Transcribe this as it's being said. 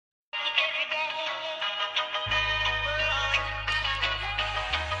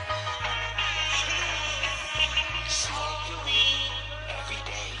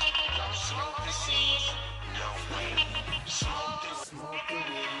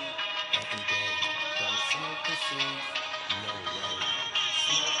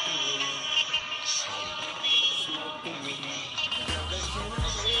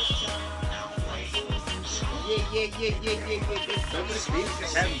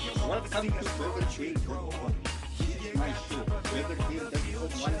Welcome to Burger Chill. My show, Burger Chill.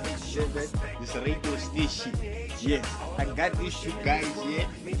 That's 187. This radio station. Yes, I got these two guys here.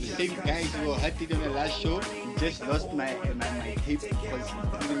 The same guys who were hurting on the last show. You just lost my tape because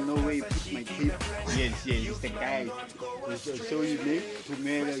I didn't know where you put my tape. Yes, it's the guy. So you name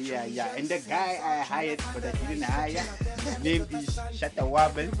Tumelo, yeah. And the guy I hired, but I didn't hire. His name is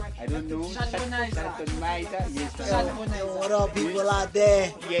Shatawabel. I don't know. Shaton Maida. Yes, What up, people out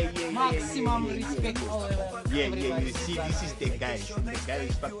there? Maximum respect. Yeah. You see, this is the guy. The guy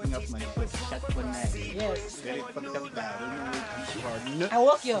is fucking up my show. Shaton Yes. Very fucked up guy. I don't know what he's called. I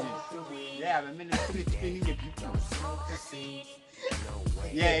work here. Yeah, I'm in the street spinning the people.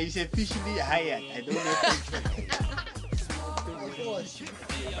 Yeah, he's officially hired. I don't know if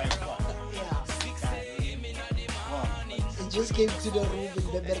He just came to the room in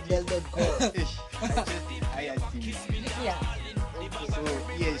Beberdel.com. hired him. Yeah. So,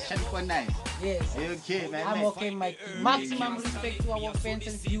 yes, Shaton nice. Yes. Are you okay, man? I'm okay, Mike. Maximum respect to our fans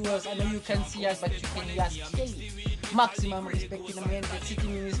and viewers. I know you can see us, but you can hear us. Maximum respect to the man that's sitting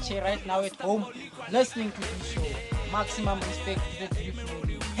in his chair right now at home, listening to this show. Maximum respect to the beautiful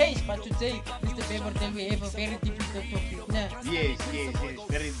lady. Hey, but today, Mr. Beverdale, we have a very difficult topic. Nah. Yes,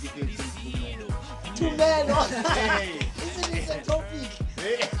 very difficult. Two men. Hey. Isn't it a topic?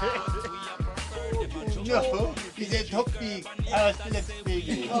 No, it's a topic. I was still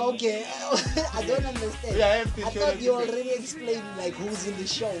explaining. Okay, I don't understand. Yeah, I have to I show thought them you the- already explained like who's in the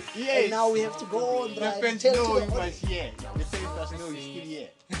show. Yes. And now we have to go on The right fans tell know to you the was here. The fans must know you're still here.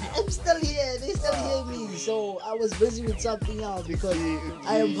 I'm still here. They still hear me. So I was busy with something else because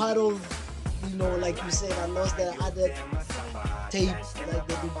I am part of, like you said, I lost the other tape like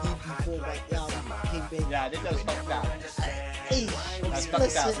that we did before, but yeah, we came back. Yeah, that was fucked up. Hey, That's fucked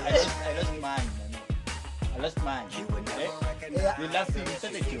up. explicit. I lost mine, man. I lost mine. Okay? Yeah. You last thing you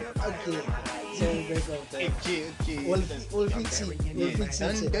said it, you. Okay. So that's okay. Okay. We'll fix it. We'll fix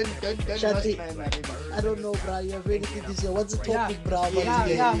it. Don't Shanti. lost my I don't know, bro. You have anything to say? What's the topic, bro? about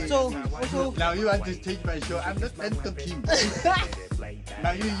today? Yeah. So, Now you want to take my show. I'm not talking.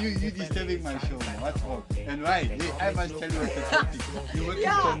 Now you disturbing my show. Man. What's wrong? And why? Hey, I must tell you what's the topic. You're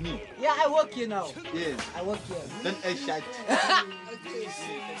working for me. yeah, I work here now. Yes. I work here. Don't act shy.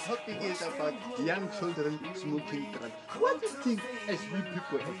 The topic is about young children smoking drugs. What do you think as we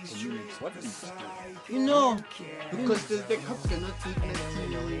people have community? What do you think? Because the cops cannot take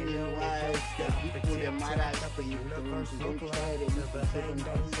nothing knowing their wives, their people, their mothers, for you to don't try them to put them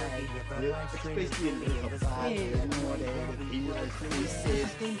outside. Especially in the car, they know they have the dangerous places,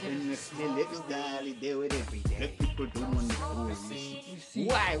 and the lifestyle, they were the black people don't want to go. You see?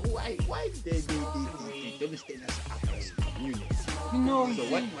 Why they don't stand us up as a community? So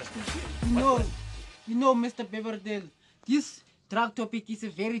what must we do? Mr. Beverdale, this drug topic is a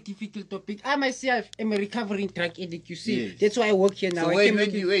very difficult topic. I myself am a recovering drug addict, you see. Yes. That's why I work here now. So I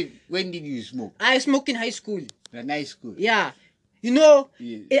when did you smoke? I smoked in high school. The nice school. Yeah.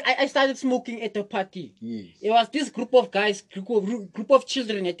 Yes. I started smoking at a party. Yes. It was this group of guys, group of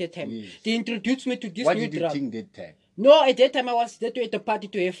children at that time. Yes. They introduced me to this What new did you drug. think that time? No, at that time I was there at the party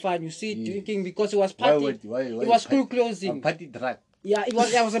to have fun, you see, drinking because it was party. Why it was school closing. A party drug Yeah, it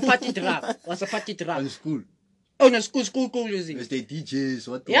was a party drug. It was a party drug. on school. Oh no, school closing. Was the DJs?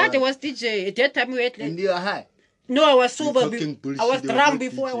 What? Yeah, there was DJ. At that time we had And you are high. no, I was You're sober. talking bullshit. I was There drunk no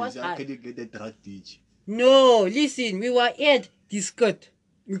before I DJs. was How high. can you get a drug DJ? No, listen, we were at the skirt.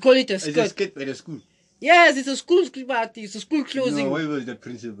 We call it a Is it skirt. skit by the school? Yes, it's a school party. It's a school closing. No, where was the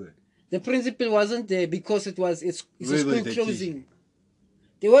principal? The principal wasn't there because it's a Where school was the closing.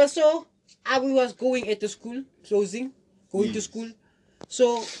 They were we was going at the school closing, going to Yes. school.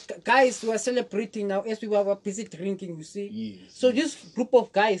 So guys were celebrating now as we were busy drinking, you see. Yes. So this group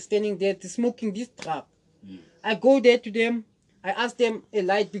of guys standing there smoking this trap. Yes. I go there to them. I asked them a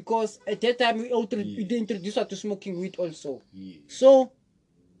light because at that time we introduced her to smoking weed also. Yes. So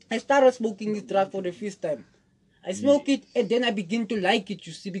I started smoking this drug for the first time. I smoke it and then I begin to like it,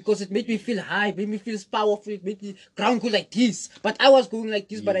 you see, because it made me feel high, made me feel powerful, it made the ground go like this. But I was going like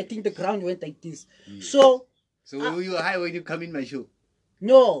this, but I think the ground went like this. So were you high when you come in my show?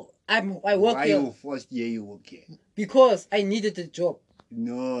 no, I work Why here you first year you work here? because I needed a job.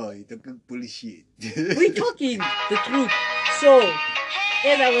 No, you're talking bullshit. We're talking the truth. So,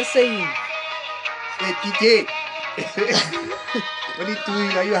 as I was saying, Hey, TJ. What are you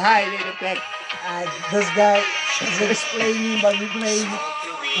doing? Are you high there in the back? This guy is explaining, but we playing.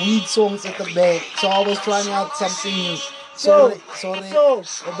 weed songs at the back. So I was trying out something new. So- Sorry, so-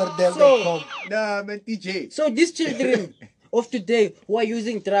 Oberdell.com. Nah, man, DJ. So these children of today who are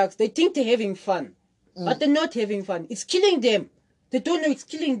using drugs, they think they're having fun. But they're not having fun. It's killing them. They don't know it's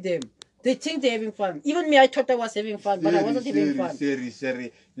killing them. They think they're having fun. Even me, I thought I was having fun, but I wasn't having fun.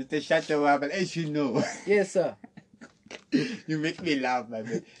 Sorry. Mr. Shatawa, but as you know, Yes, sir. you make me laugh, my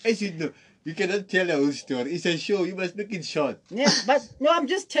man. As you know, you cannot tell a whole story. It's a show. You must make it short. Yeah, but no, I'm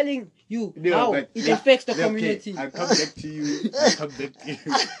just telling you No, how but- it affects the Okay, community. I'll come back to you.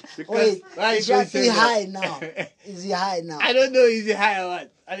 Because Wait, why is you gonna Shaq say that? high now? Is he high now? I don't know. Is he high or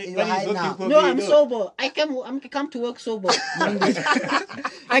what? You're But high he's working now. for No, me. I'm sober. I come to work sober. Monday.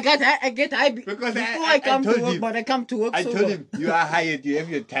 I get high Because before I I come told to work, him. but I come to work I sober. told him, you are hired. You have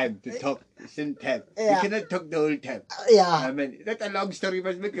your time to talk. Same time. Yeah. You cannot talk the whole time. Yeah. I mean, that's a long story. You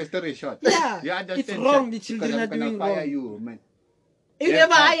must make your story short. Yeah, You understand? it's wrong. sir? The children Because are I'm gonna doing fire wrong. you, man. You Yes,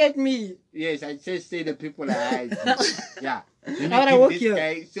 never sir. hired me. Yes, I just say the people are hired. Yeah. You How would I make him work this here?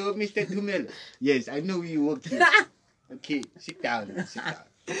 guy. So, Mr. Tumel. Yes, I know you work here. Okay, sit down. Sit down.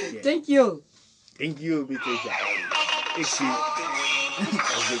 Yeah. Thank you. Thank you, Mr. Shah.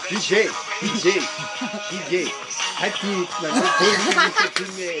 DJ. Happy, man. Don't call me Mr.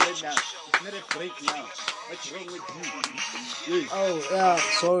 Tumel now. It's not a break now. What's wrong with you? Yes. Oh, yeah,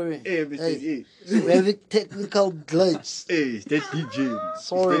 sorry. Hey, Mr. Hey, Hey. very technical glitch. Hey, it's that DJ.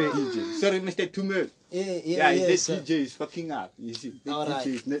 Sorry. It's that DJ. Sorry, Mr. Tumel. Yeah, It's sir. that DJ is fucking up. You see, that Alright.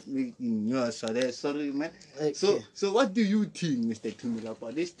 DJ is not making noise. Sorry, man. Okay. So what do you think, Mr. Tumel,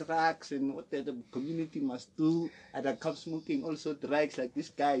 about these drugs and what the community must do? And I come smoking also drugs like this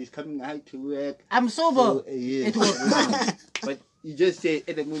guy is coming high to work. I'm sober. Yes. It was- But you just say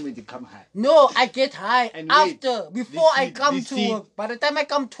at the moment you come high. No, I get high And wait, after, before I this come is- to work. By the time I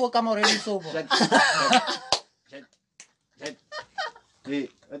come to work, I'm already sober. Shut. Hey,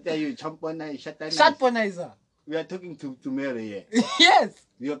 what are you? Champana, Shut Bonaiza. We are talking to Mary here. Yes.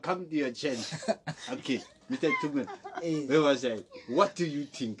 You come to your chance. Okay, Mr. Tumel. Hey, Where was I? What do you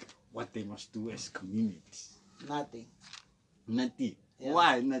think what they must do as communities? nothing. Nothing. Yeah.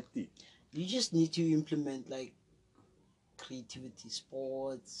 Why nothing? You just need to implement like creativity,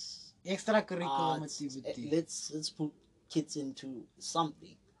 sports, Extracurricular arts. activity. Let's put kids into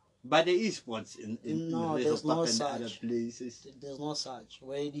something. But there is sports in No, the there's no and other such. places. There's no such.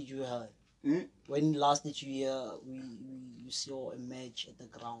 Where did you hear? Hmm? When last did you hear you saw a match at the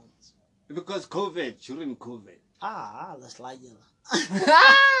grounds? Because COVID, during COVID. That's like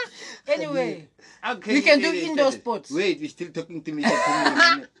Anyway, Okay, We can do indoor sports. Wait, we're still talking to Mr.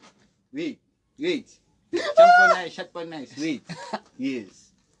 Tumel. Wait. Shut for nice. Wait.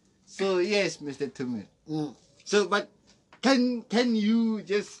 Yes. So yes, Mr. Tumel. So, but can you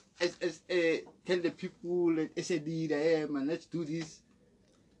just as tell the people like, as a leader, man, let's do this?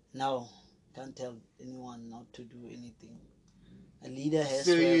 No, can't tell anyone not to do anything. A leader has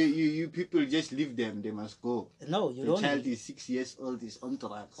So to have, you people just leave them; they must go. no, you The don't. child is 6 years old, is on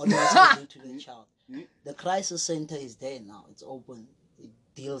drugs. What must I do to the child? Hmm? The crisis center is there now. It's open. It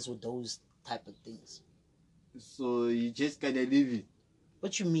deals with those type of things. So you just gotta leave it.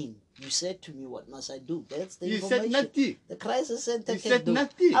 What you mean? You said to me, what must I do? That's the You information. said nothing. The crisis center You can said do.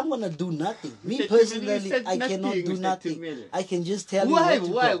 nothing. I'm gonna do nothing. Me Mr. Tumelo, you personally, said I cannot nothing, do Mr. nothing. Tumelo. I can just tell Why? you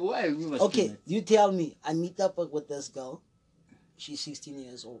where to go. Why? We must do Okay, that. you tell me. I meet up with this girl. She's 16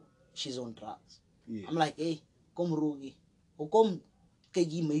 years old. She's on drugs. Yeah. I'm like, hey, come Rugi. Or come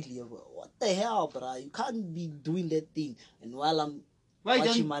Kegi Melia. What the hell, bro? You can't be doing that thing. And while I'm Why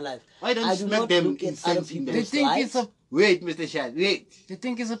watching don't- my life, why don't I do smack not them look in at other sense in they them? people's think lives. it's a Wait, Mr. Shad, wait. they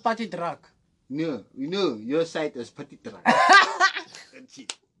think it's a party drug. No, your side is party drug. That's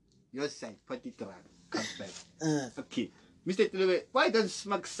it. Your side, party drug. Come back. Okay. Mr. Tulube, why don't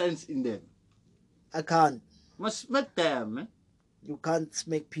smack sense in them? I can't. Must smack them, man. You can't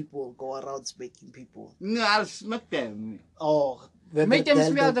smack people, go around smacking people. No, I'll smack them. Oh, Make them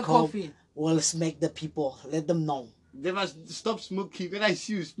smell the Rebel.com coffee. will smack the people. Let them know. They must stop smoking. When I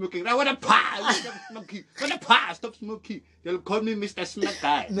see you smoking, I want to pass. Stop smoking. Want to pass. Stop smoking. They'll call me Mr. Smack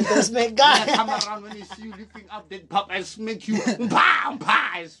Guy. Mr. Smack When I guy. come around, when they see you lifting up that pop, I smack you.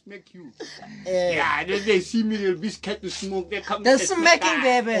 I smack you. Yeah, then they see me, they'll be scared to smoke. They come. The Mr. Smack smacking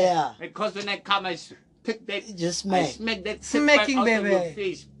Guy. baby. Yeah. Because when I come, I pick that. Just I smack. smack that Smacking out of your baby.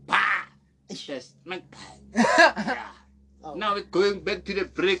 face. Bah! Just smack. Yeah. Oh. Now we're going back to the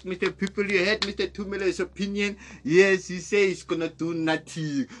break, Mr. People. You heard Mr. Tumelo's opinion. Yes, he says he's gonna do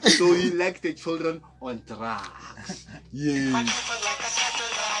nothing. So he likes the children on drugs. Yes.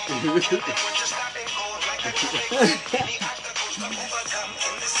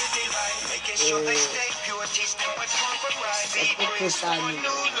 I think this time,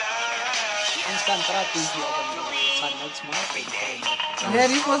 Ons kan praten is die other. Het gaat niks maken. Ja,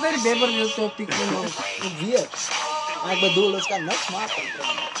 dit was een beber topic. Ik weet. Maar ik bedoel, ons kan niks maken.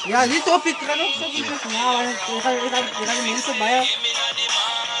 Ja, die topic kan ook zo goed zijn. Ja, want ik ga de mensen bij je.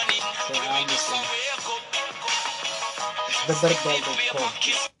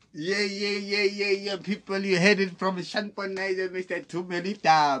 TheBirdBell.com. Yeah. People, you heard it from Shanponizer, Mr.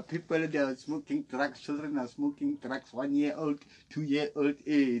 Tumelita. People, they are smoking drugs. Children are smoking drugs. 1 year old, 2 year old.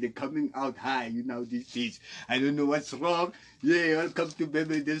 They're coming out high, these days. I don't know what's wrong. Yeah, welcome to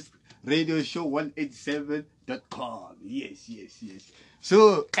Baby This Radio Show 187.com. Yes.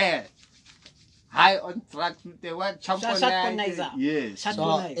 So, high on drugs with the what? Shanponizer. Yes.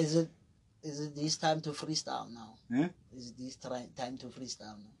 So, is it this time to freestyle now? Huh? Is it this time to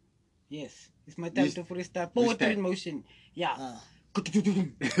freestyle now? Yes, it's my time Yes. to freestyle. Poetry Freestyle. in motion. Yeah. Ah.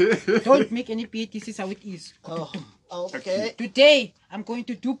 Don't make any pity. This is how it is. Oh, okay. Today, I'm going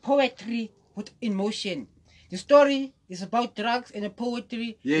to do poetry in motion. The story is about drugs and the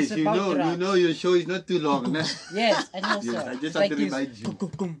poetry Yes, is about drugs. your show is not too long. Nah? Yes, I know, Yes, sir. I just It's want to this. remind you.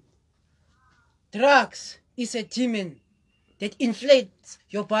 Drugs is a demon that inflates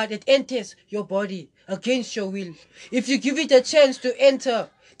your body, that enters your body against your will. If you give it a chance to enter,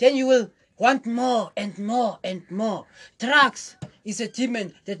 then you will want more and more and more. Drugs is a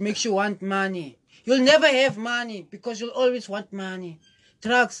demon that makes you want money. You'll never have money because you'll always want money.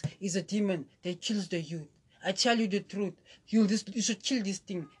 Drugs is a demon that kills the youth. I tell you the truth. You should kill this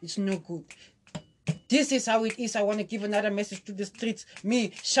thing. It's no good. This is how it is. I want to give another message to the streets. Me,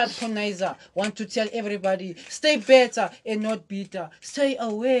 Shanponizer, want to tell everybody, stay better and not bitter. Stay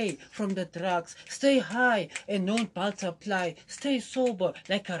away from the drugs. Stay high and don't multiply. Stay sober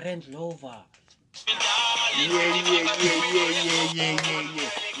like a Land Rover. Yeah.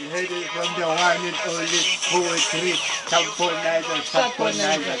 You heard it from the one and only poetry.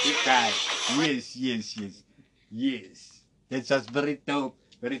 Shanponizer, this guy. Yes. That's just very dope.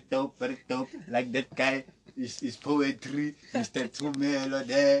 Very dope. Like that guy is poetry. Mr. Tumelo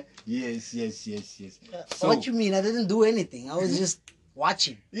there. Yes. So, What you mean? I didn't do anything. I was just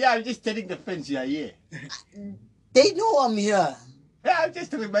watching. yeah, I'm just telling the fans you are here. They know I'm here. Yeah, I'm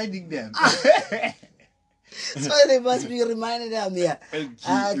just reminding them. So they must be reminded I'm here.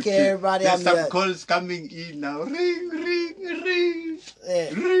 Okay, everybody, There's I'm some here. calls coming in now. Ring. Yeah.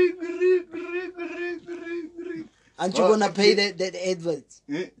 Ring. Aren't you Oh, gonna pay okay. the adverts?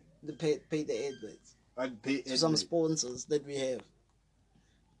 Eh? Pay the adverts I'll pay to some Edward. sponsors that we have.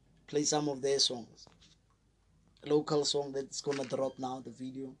 Play some of their songs. Local song that's gonna drop now, the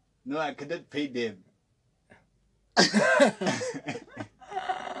video. No, I cannot pay them.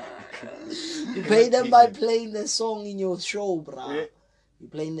 You pay them by playing the song in your show, bruh. Yeah. You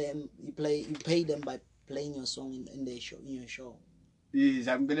pay them by playing your song in their show, in your show. Yes,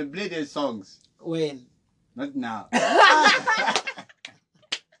 I'm gonna play their songs. When? Not now.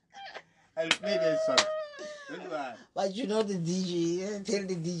 I'll play their songs. Don't worry. But you know the DJ, tell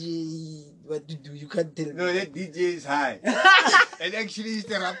the DJ what to do. You can't tell No, me. that DJ is high. And actually he's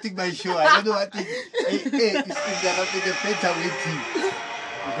interrupting my show. I don't know what it is. Hey, he's interrupting the fans are waiting.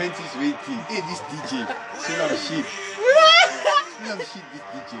 The fans is waiting. Hey, this DJ. Full of shit. Full of shit, this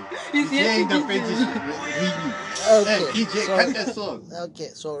DJ. He's saying the fans is ringing. Okay, Hey, DJ, sorry. cut the song. Okay,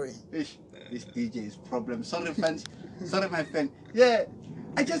 sorry. Ish, this DJ is problem. Sorry, fans. Sorry, my friend. Yeah,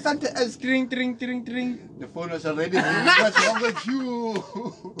 I just want to ask. Ring. The phone was already ringing. What's wrong with you?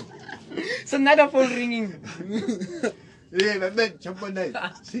 It's another phone ringing. Yeah, my man, jump on that.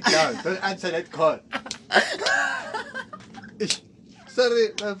 Sit down. Don't answer that call. Ish, sorry,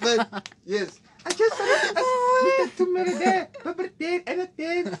 my friend. Yes. I just wanted to ask Mr. Tumero there. My birthday,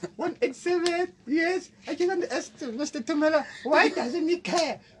 anything. 187. Yes. I just want to ask Mr. Tumero, why doesn't he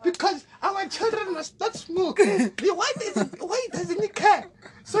care? Because our children must not smoke. Why doesn't he care?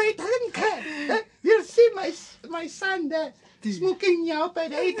 So he doesn't care. You'll see my son there smoking yao,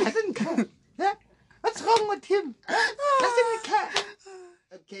 but he doesn't care. What's wrong with him? Doesn't he care?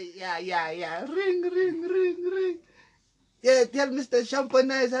 Okay, yeah. Ring. Yeah, tell Mr.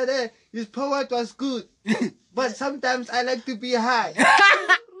 Shanponizer there, his poet was good. But sometimes I like to be high.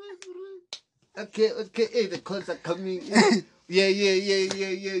 Okay, hey, the calls are coming in. Yeah.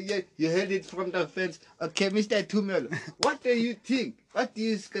 You heard it from the fans. Okay, Mr. Tumelo, what do you think? What are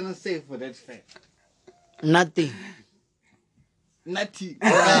you gonna say for that fan? Nothing. Nutty.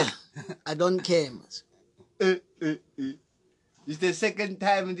 I don't care. It's the second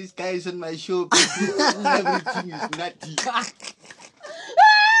time this guy is on my show. Everything is nutty.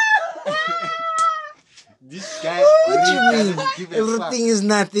 This guy. What you really mean? doesn't give a Everything is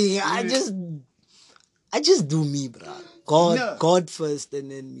nothing. I just do me, bro. God, No. God first,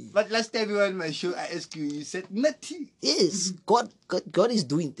 and then me. But last time you were on my show, I asked you, you said nothing. Yes, God is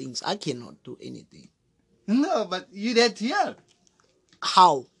doing things. I cannot do anything. No, but you that here.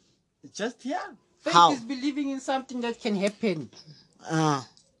 How? Just here. Faith How? is believing in something that can happen.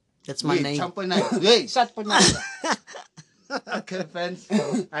 That's my Wait, name. jump on that. Wait. Shut Bonanza. Okay, fans.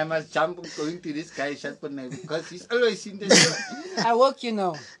 I must jump on going to this guy, Shatpanai, because he's always in the show. I work, you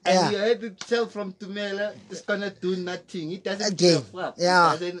know. And Yeah. you heard it tell from Tumela, it's gonna do nothing. He doesn't Again, give a fuck.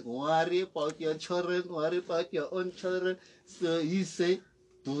 yeah. He doesn't worry about your children, worry about your own children. So he say,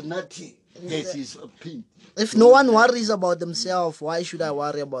 do nothing. That's his opinion. If no one worries about themselves, why should I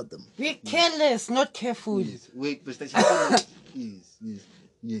worry about them? Be careless, not careful. Yes. Wait, Mr. Shat.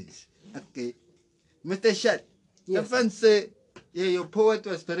 yes. Okay. Mr. Shat, the Yes. fans say, yeah, your poet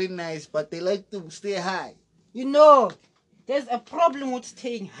was very nice, but they like to stay high. You know, there's a problem with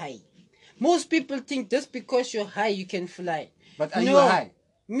staying high. Most people think just because you're high, you can fly. But are No. you high?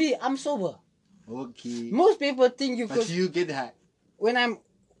 Me, I'm sober. Okay. Most people think you But could. you get high. When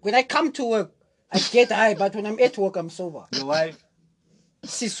I come to work, I get high, but when I'm at work, I'm sober. Your wife,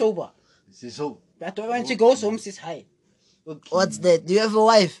 She's sober. she's so. But when she goes home, she's high. Okay. What's that? Do you have a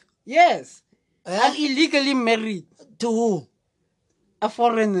wife? Yes. Yeah? I'm illegally married. To who? A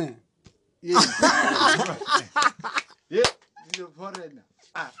foreigner. Yeah. Yeah, she's a foreigner.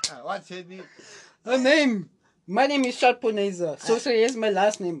 What's her name? Her name. My name is Shatponeza. So here's my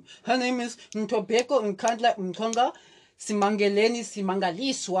last name. Her name is Ntobeko Nkandla Mtonga Simangeleni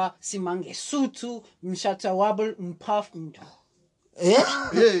Simangaliswa Simangesutu Mshatawabel Mpaf Mto. Eh?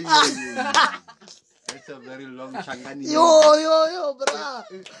 Yeah. That's a very long Changani. Yo, brah.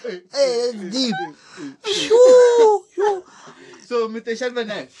 Hey, it's deep. Yo. So, Mr.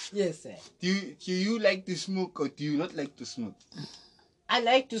 Shalvanai, Yes, sir. do you like to smoke or do you not like to smoke? I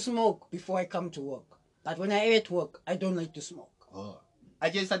like to smoke before I come to work. But when I at work, I don't like to smoke. Oh. I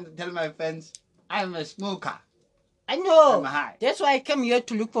just want to tell my friends, I'm a smoker. I know. I'm high. That's why I came here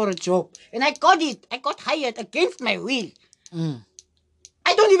to look for a job. And I got it. I got hired against my will.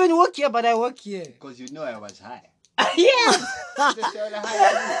 I don't even work here, but I work here. Because you know I was high. Yes. Just tell her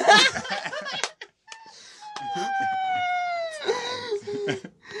high.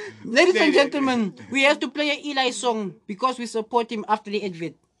 Ladies and gentlemen, we have to play a Eli song because we support him after the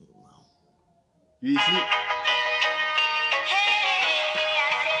advert. You see?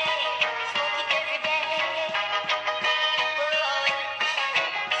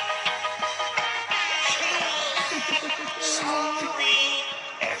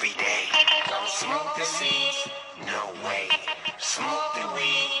 Every day. Don't smoke the seeds. No way. Smoke the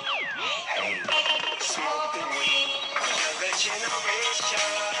weed. Hey, smoke the weed. Younger generation.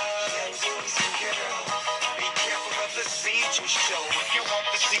 Be careful of the seeds you show if you want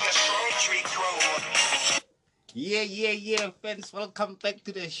to see a strong tree grow. Yeah, friends. Welcome back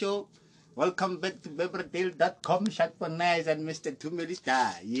to the show. Welcome back to Beberdale.com, Shatpanai and Mr.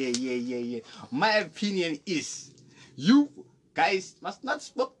 Tumelita. Yeah. My opinion is, you guys must not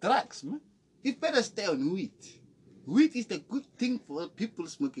smoke drugs, man. You better stay on weed. Weed is the good thing for people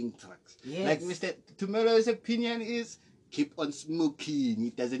smoking drugs. Yes. Like Mr. Tomorrow's opinion is, keep on smoking.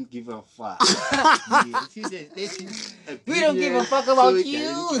 He doesn't give a fuck. Yes, that's his We don't give a opinion, fuck about he you.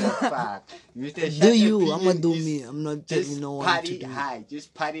 doesn't give a fuck. Mr. Do Shat's you? opinion I'ma do is, me. I'm not just telling no one party to do. high.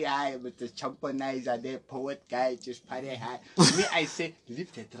 Just party high with the champanizer, the poet guy. Just party high. Me, I say,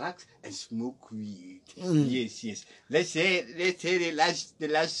 leave the drugs and smoke weed. Yes. Let's say the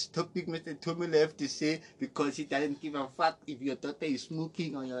last topic Mr. Tommy have to say, because he doesn't give a fuck if your daughter is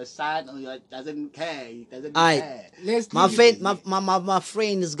smoking or your son or your doesn't care. He doesn't Aight. care. Let's My leave friend, my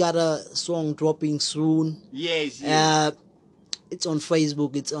friend has got a song dropping soon. Yes. It's on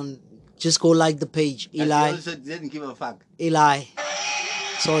Facebook. It's on. Just go like the page, And he Eli. also didn't give a fuck. Eli.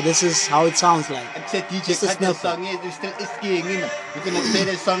 So this is how it sounds like. Except DJ Just a cut the snippet. song, you're still skiing in. We're gonna play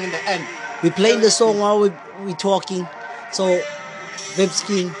the song in the end. We playing the song while we talking. So,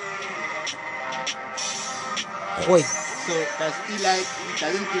 Vipskin. Boy, So does Eli, he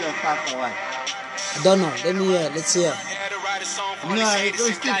doesn't give a fuck or what? I don't know. Let me hear. Let's hear. No, it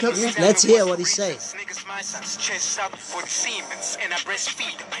was still talking. Let's hear what he say. Niggas my sons, chest out for the Siemens, and I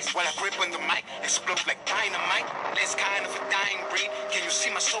breastfeed them while I grip on the mic, explode like dynamite. That's kind of a dying breed. Can you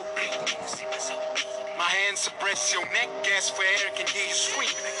see my soul bleed? My hands suppress your neck, gas for air, can hear you scream.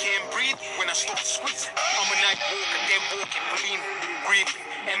 Can't breathe when I start squeezing. I'm a night walker, dead walking, believe breathing.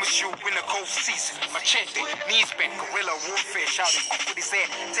 MSU in the cold season. Machete, knees bent, guerrilla warfare, shouting with his head,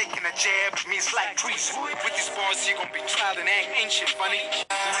 taking a jab means like treason. With these bars, you gon' be tried and act ancient, funny.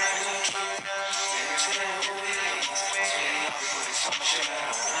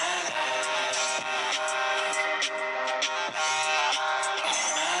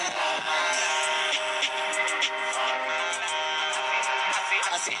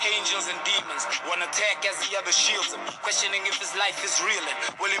 angels and demons. One attack as the other shields him. Questioning if his life is real and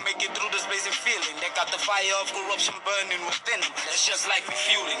will he make it through this blazing feeling. They got the fire of corruption burning within him. It's just like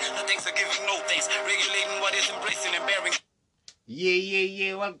refueling. The thanks are giving no thanks. Regulating what is embracing and bearing.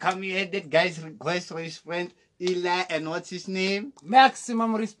 Yeah. Welcome. You had that guy's request for his friend Eli, and what's his name?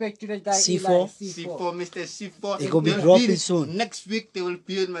 Maximum respect to the guy. C4. C4, Mr. C4. They will be They'll dropping soon. Next week they will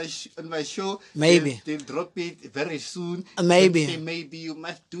be on my show. Maybe. They'll drop it very soon. Maybe. They'll say, maybe you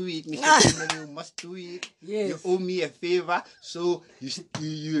must do it, Mr. Timothy, you must do it. Yes. You owe me a favor. So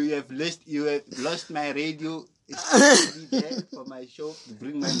you have lost my radio. It's there for my show to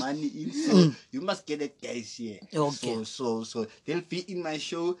bring my money in. So you must get it, guys, here. Okay. So they'll be in my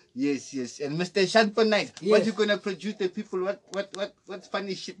show. Yes. And Mr. Shanpo Night, Yes. what you gonna produce the people? What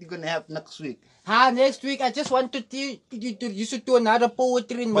funny shit you gonna have next week? Next week I just want to introduce you to another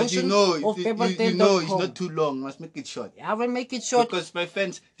poetry in But you motion know, of you Peppertail.com. know it's not too long. Must make it short. I will make it short Because my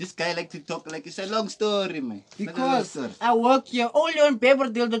friends, this guy like to talk like it's a long story, man. It's not a long because story. I work here only on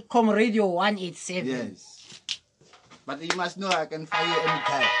Peppertail.com Radio 187. Yes. But you must know I can fire you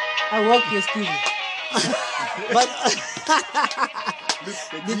anytime. I work here still. But Look,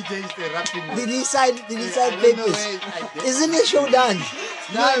 the DJ is the rapping. did he sign I don't know papers? where I did. Isn't the show done?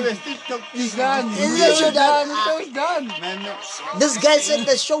 No, we're still talking. It's done. Is the show done? It's done. Man, This guy said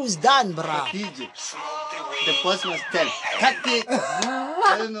the show is done, bruh. DJ. The boss must tell. Cut it.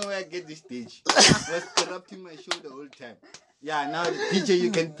 I don't know where I get this stage. I was corrupting my show the whole time. Yeah, now DJ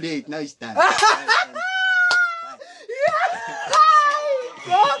you can play it. Now it's done.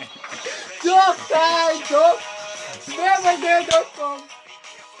 Joke time, joke. Peppertail.com.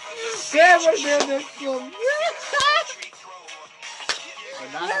 Peppertail.com.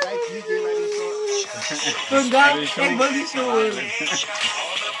 Vandaag rijdt DJ bij die show. Vandaag, ik wil die show horen.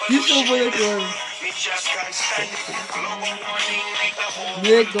 Die show wil ik horen.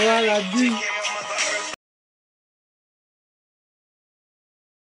 Nee, koala, die.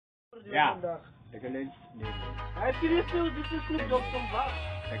 Ja. Ik alleen. Heb je dit veel? Dit is Snoop Dogg van waar?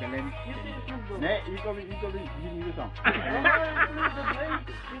 Ik alleen. Dit is Snoop Dogg. Nee, hier kom ik hier niet aan.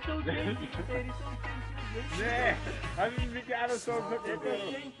 Nee, hij is een beetje aan het zorgen. Oké.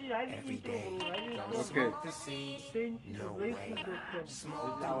 Dit is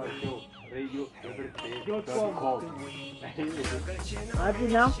our show. Radio.com. Heb je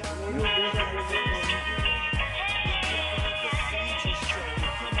nou?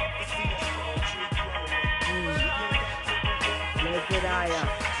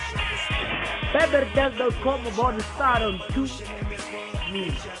 Peppertail.com about to start on 2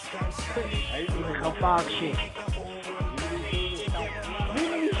 me. Kapag shit.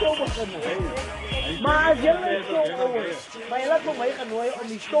 Hindi show mo ka na. Maasya na yung show ko. May alam mo may kanoy o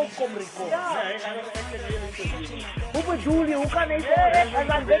may show ko riko. Huwag Julie, huwag ka na ito.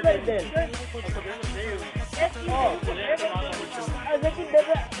 Asan Peppertail? Oh, asan yung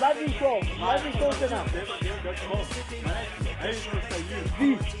bago show? Bago show ka na.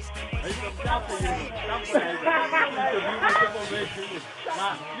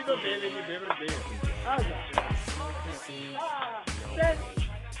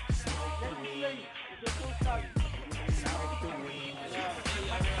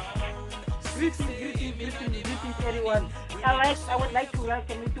 Greetings everyone. I would like to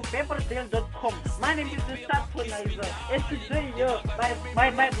welcome you to Peppertail.com. My name is the Satonizer. As today,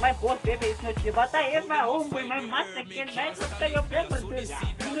 my boss Pepe is not here, but I have my homeboy, my master can master your Peppertail. It's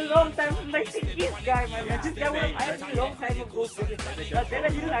been a long time since I see this guy, my man. This guy was hired a long time ago. But then I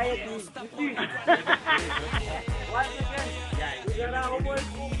didn't hire him. You see? Once again, we got our homeboy.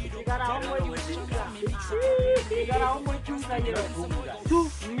 We got our homeboy Chusa. We got our homeboy Chusa here. To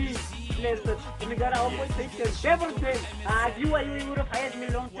me. We got our homeboy Peppertail. You would have hired me a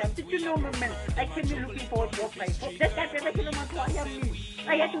long time. Did you know me, man? I came here looking for a job. Like, that guy Peppertail was to hire me.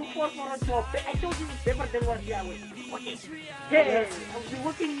 I had to fall for a job. I told you Peppertail was here. Okay. Hey, I'll be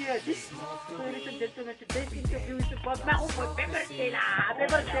working here. This ladies and gentlemen, today's interview is about my homeboy Peppertail.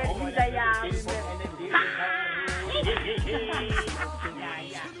 Peppertail, who's I am.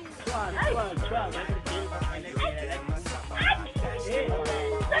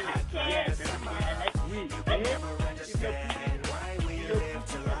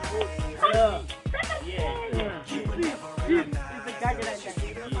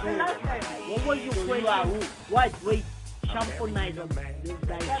 What was your question? Wait. Shamponizer. This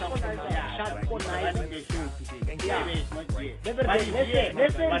guy is Shamponizer. Yeah.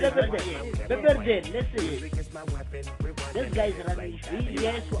 Listen. This guy is running. He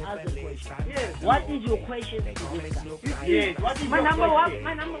has to ask the question. Yes. What is your question to this guy? Yes. What is My your number question?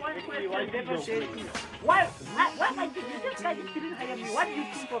 one question. Why like this guy didn't hire me? What do you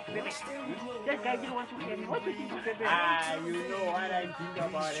think of Bebe? This guy didn't want to hire me. What do you think of Bebe? You know what I think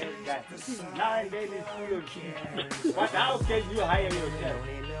about it, guy. Now and then it's full of shit. But how can you hire yourself?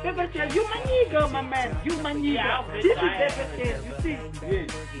 Bebe says, you my nigga, my man. You my nigga. This is Bebe says, you see.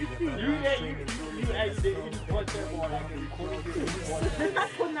 Yes. You as the impossible, like a The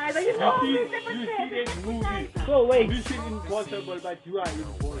Shamponizer, you know. you see this movie. So wait. Mission Impossible, but you are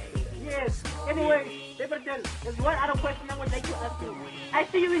impossible. Yes. Anyway, Bebe, there's one other question I would like to ask you. I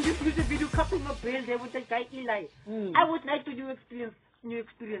see you in this music video coughing a bill there with the guy Eli. I would like to do new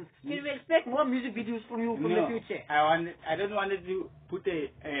experience. Can we expect more music videos from you from the future? I don't want to put a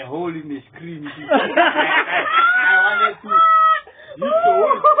hole in the screen. I wanted to use the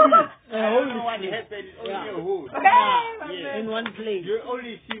whole screen. I don't know what happened. It's only a hole. Okay. In one place. You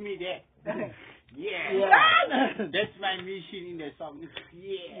only see me there. Yeah. That's my mission in the song.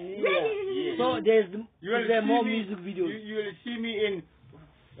 Yeah. So there more music videos. You will see me in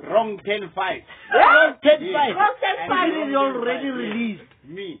Wrong 10-5. Wrong 10-5. Yeah. Wrong 10-5 is already released.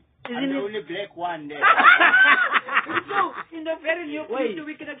 Me. Isn't I'm the it? only black one there. So, in the very near future,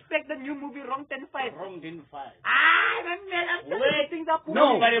 we can expect the new movie Wrong 10-5. Wrong 10-5. Man, I'm telling you things up.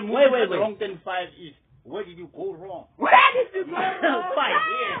 No, but the movie wait. Wrong 10-5 is where did you go wrong? Where did you go wrong? Five.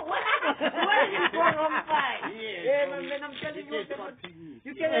 Yeah. Where did you go wrong? Five. Yeah, Man, I'm telling you.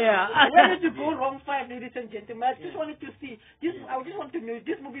 You can. Yeah. Where did you go wrong? Five, ladies and gentlemen. I just wanted to see. I just want to know.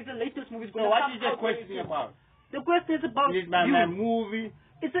 This movie is the latest movie. So what is the question about? The question is about Is you. my movie?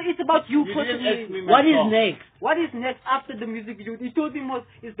 It's about you You didn't ask me personally. my What is song. next? What is next after the music video? You told me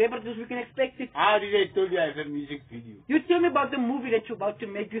it's better that we can expect it. How did I tell you I have a music video? You tell me about the movie that you're about to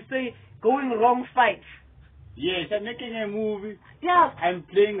make. You say going wrong fight. Yes, I'm making a movie. Yeah. I'm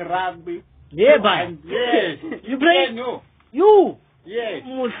playing rugby. Yeah, bye. Yes. You play? Yeah, no. You. Yes.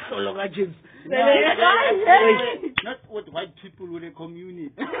 Musologa James. No, Wait. not with white people with a community.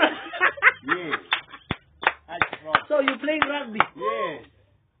 Yes. That's wrong. So you playing rugby? Yes.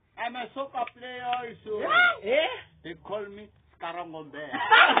 I'm a soccer player also. Yeah. They call me Skarangombe. Yeah,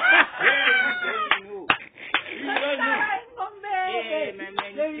 you know. You don't know. Yeah, my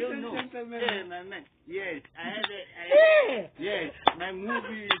man, you know. Yeah, my man. Yes, I have yes, my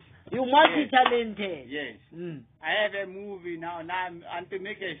movie is... You multi-talented. Yes. Mm. I have a movie now. Now I'm to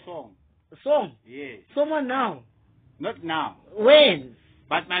make a song. Song? Yes. Someone now? Not now. When?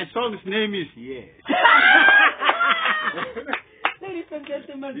 But my song's name is Yes. Ladies and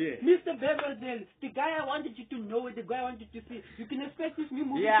gentlemen, Mr. Beverdale, the guy I wanted you to know, the guy I wanted you to see. You can expect this new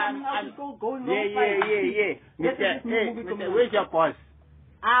movie coming out to go going on. Yeah. Mr. Where's your boss?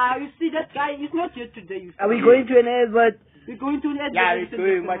 You see that guy, he's not here today. You see. Are we going to an advert? We're going to an advert. Yeah, ladies it's and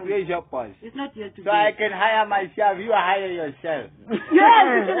going, but gentlemen. where's your boss? It's not here today. So I can hire myself, you hire yourself. Yes,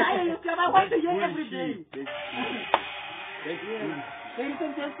 you can hire yourself. I want to hear every day. Ladies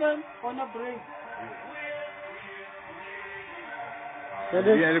and gentlemen, on a break. So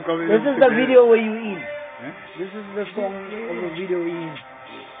this is the video where you eat. Huh? This is the song of the video we eat.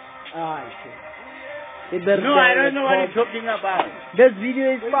 I see. No, I don't know what you're talking about. This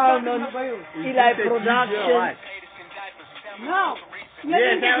video is found on Eli Productions. No.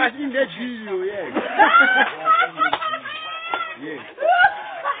 Yes, I was in that video, yes. Yes.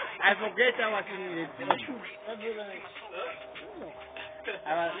 I forget I was in that video.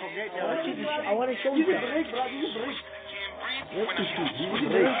 I want to show you.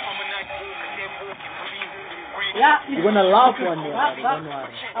 Yeah. You're gonna laugh one day. Don't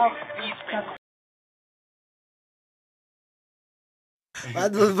worry.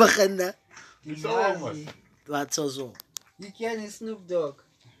 Wat we beginnen? Wat zo? You can Snoop Dogg.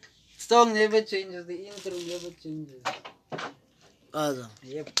 Song never changes, the intro never changes. Also.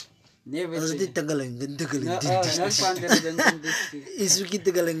 Yep. Never Also changes. dit tagalang, tagalang. Next one than this. Isuki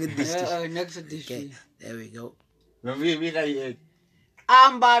tagalang this. Next edition. Okay, there we go. Wie ga je eten?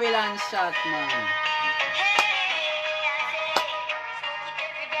 I'm Babylon Shot, man.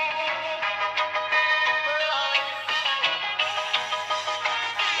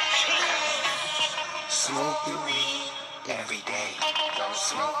 Smoke the weed every day. Don't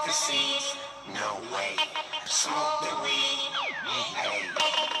smoke the seeds, no way. Smoke the weed, hey.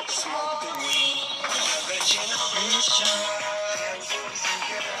 Smoke the weed. Another generation.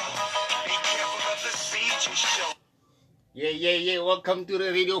 Be careful of the seeds you show. Yeah. Welcome to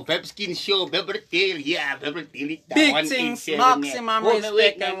the Radio Pepskin Show. Bebertil, yeah, Bebertil. Big things, maximum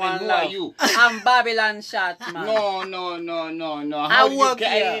respect and one Who love. are you? I'm Babylon Shot, man. No. I How you work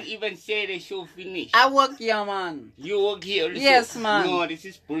can here. even say the show finished? I work here, man. You work here also? Yes, man. No, this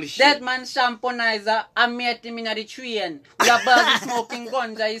is bullshit. That man shamponizer, I met him in the train. We are busy smoking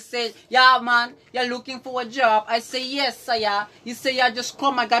ganja. He said, yeah, man, you're looking for a job. I say, yes, sir. He said, yeah, just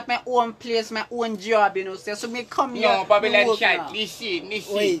come. I got my own place, my own job, you know. So me come here. No, Babylon work Shot. now. Listen.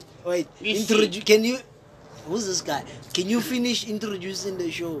 Wait. Listen. Can you? Who's this guy? Can you finish introducing the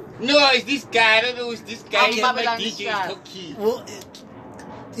show? No, it's this guy. I don't know who's this guy. I'm He's my Babylon DJ Shot. Toki. Well,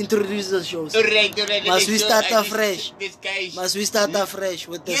 introduce the show. Alright. Must we start afresh? This guy is... Must we start afresh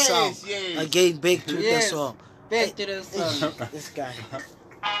with the Yes, song? yes. Again, back to the Yes. song. Back to the song. This guy.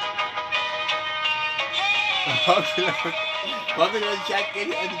 Babylon Shot kan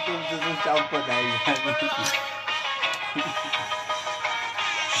antum sesampai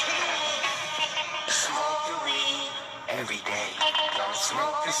Smoke the weed every day. Don't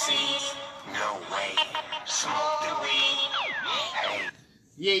smoke the seeds. No way. Smoke the weed. Hey.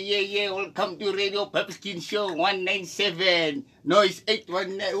 Yeah. Welcome to Radio Pepskin Show 197. No, it's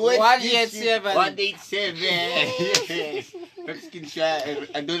 819. 187. 187. Yes. Pepskin Show.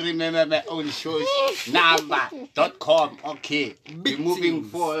 I don't remember my own shows. Number.com. Okay. We're moving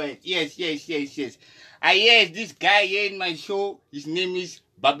forward. Yes. Yes, this guy here in my show, his name is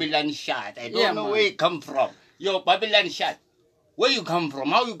Babylon Shot. I don't know man. where he come from. Yo, Babylon Shot. Where you come from?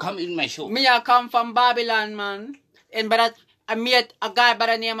 How you come in my show? Me, I come from Babylon, man. And but I met a guy by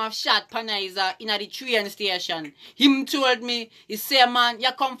the name of Shot Panaiza in the train station. Him told me, he said, man, you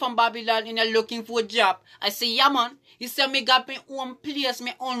come from Babylon and you're looking for a job. I say, yeah, man. He said, me got my own place,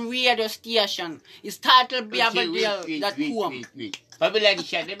 my own radio station. It's titled Babadale.com. Wait. Babylon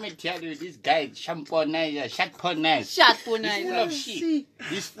Shot, let me tell you, this guy, Shot Panaiza. Shot He's full Panaiza. of shit.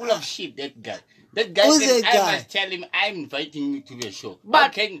 He's full of shit, that guy. That guy Who's said, that guy? I must tell him, I'm inviting you to the show. How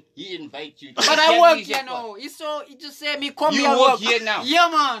But- can he invite you? But I work here now. He just said me come You here work here now? Yeah,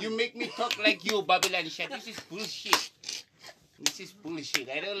 man. You make me talk like you, Babylon Shot. This is bullshit.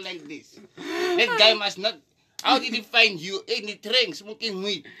 I don't like this. That guy must not... How did he find you in the train smoking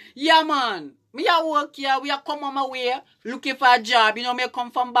weed? Yeah, man. Me a work here. We are come on my way looking for a job. You know, me come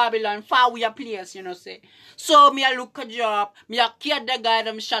from Babylon, far away a place, you know, say. So, me a look a job. Me a care the guy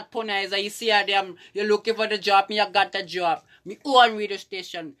them Shot Panaiza. You see them, you looking for the job. Me a got the job. Me own radio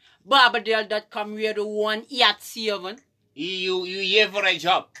station. Babadale.com radio 187. You here for a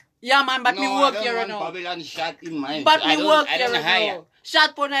job? Yeah, man, but me work here I now. don't want Babylon Shot in mind. But I me don't- work I here don't hire. now.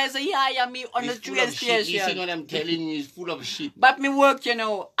 Shot Panaiza, he hire me on He's the full train of shit. Listen station. what I'm telling you, he's full of shit. But me work, you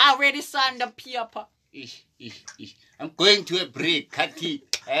know. I already signed the paper. Ish. I'm going to a break. Cut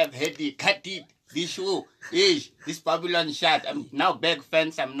it. I have headache. Cut it. This show. This Babylon Shot. I'm now back,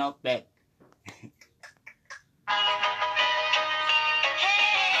 fans. I'm now back.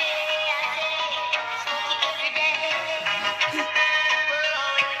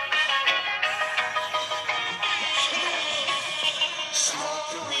 Smoke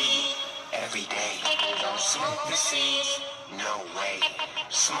the weed every day. Don't smoke the seeds. No way.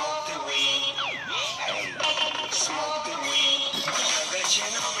 Smoke the weed. Hey. Smoke the weed. Another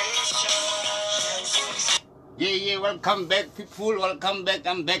generation. Yeah. Welcome back, people. Welcome back.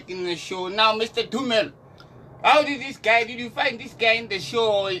 I'm back in the show. Now, Mr. Tumel. How did you find this guy in the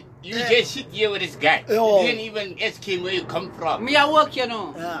show? Or you just sit here with this guy. Oh. You didn't even ask him where you come from. Me a work, you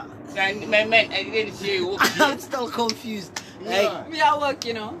know. Yeah. And my man, I didn't say you work here. I'm still confused. Like, Yeah. Me a work,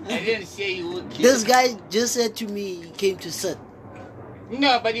 you know. I didn't say you work here. this guy just said to me he came to sit.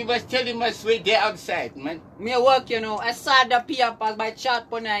 No, but he was telling us wait there outside, man. Me a work, you know. I saw the papers by Shot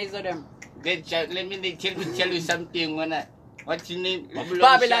Panaiza them. Then let me tell you something, man. What's your name?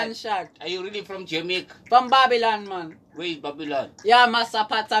 Babylon Shot. Are you really from Jamaica? From Babylon, man. Where is Babylon? Yeah,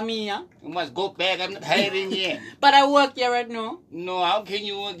 Masapatamia. You must go back. I'm not hiring here. But I work here right now. No, how can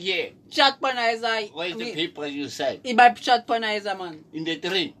you work here? Shot Panaiza. Why is the paper you signed? He by Shot Panaiza, man. In the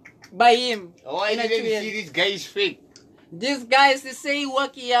train? By him. Oh, I In a didn't train. see this guy is fake. This guy is say he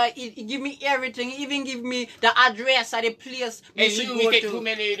work here. He give me everything. He even give me the address of the place we And should you, go Mr. to.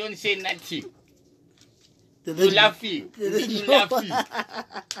 Tumele, you don't say nothing. You Didn't- laughing. didn't You know. laughing.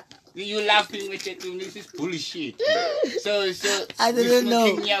 You laughing, Mr. Tumele. This is bullshit. So I didn't know.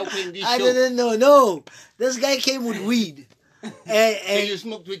 you smoking here when this I show. didn't know. No, this guy came with weed, and And you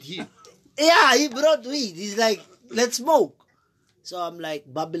smoked with him. yeah, he brought weed. He's like, let's smoke. So I'm like,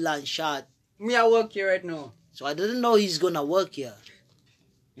 Babylon Shot. Me I work here right now. So I didn't know he's gonna work here.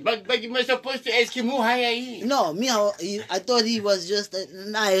 But you were supposed to ask him who hired him. No, I thought he was just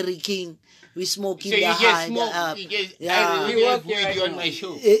an Irie king. We smoking So the you high. just smoke. You just Yeah. We we work work here right on now. my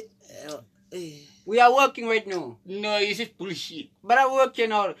show. We are working right now. No, it's just bullshit. But I work here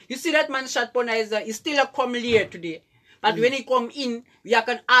now. You see that man shot Ponizer, he's still a come late today. But when he come in, we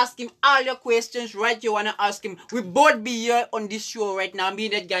can ask him all your questions right you wanna ask him. We both be here on this show right now. Me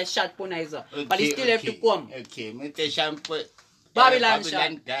that guy shot Ponizer. But he still have to come. Okay, Mr. Shampoo.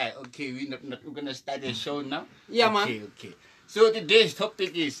 Babylon guy. Okay, we're gonna start the show now. Yeah, man. Okay. So today's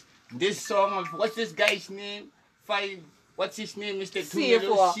topic is this song of what's this guy's name? What's his name, Mr.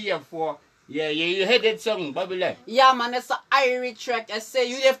 CF4. CF4. Yeah, you heard that song, Babylon. Yeah, man, that's an Irish track. I say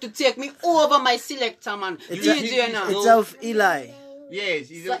you have to take me over my selector, man. DJ now. It's of Eli. Yes,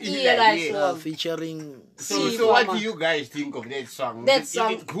 So it's Eli like, song. Featuring. So what do you guys think of that song? That Is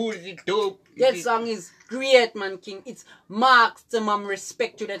song- it cool? Is it dope? That song is great, man, King. It's maximum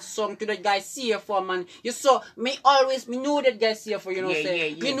respect to that song, to that guy CF4, man. You saw me know that guy CF4, you know what I'm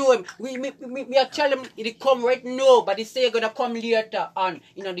saying? Yeah. We know him. We are telling him it come right now, but he say gonna come later on,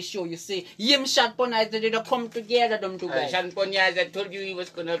 the show, you see. Him shot Ponizer, they don't come together, them two guys. Sean Ponyaza told you he was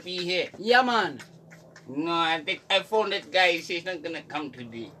gonna be here. Yeah, man. No, I phoned that guy. He says he's not gonna come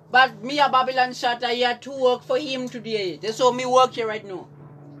today. But me a Babylon shot, I had to work for him today. That's how me work here right now.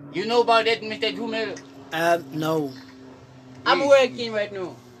 You know about that, Mr. Jumel? No. I'm working right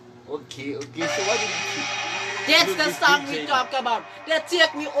now. Okay. So what did you That's the song we talk about. They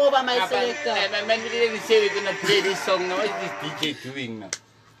take me over my selector. Man, we didn't say we're gonna play this song now. What is this DJ doing now?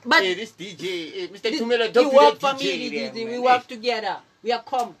 But Hey, this DJ, Mr. Jumel, he talk to work that for me, DJ the there, DJ. We man. work together. We are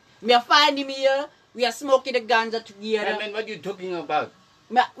come. We are finding me here. We are smoking the ganja together. Man, what are you talking about?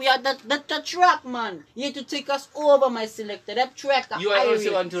 We are the track, man. You need to take us over my selector. That track, You I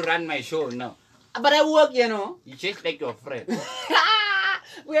also want to run my show now. But I work, you know. You just like your friend.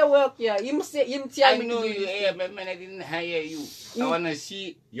 We are work here. Him tell I me know to do you, this. man, I didn't hire you. I wanna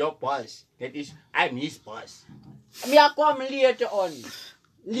see your boss. That is, I'm his boss. Me I come later on.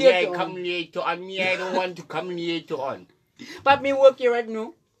 Yeah, I Later come on. later on. Me, I don't want to come later on. But me work here right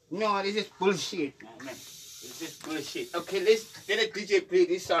now. No, this is bullshit, man. This is bullshit. Okay, let the DJ play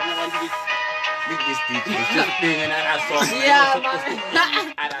this song. I want this DJ. It's just playing another song. Yeah, I'm not supposed to man.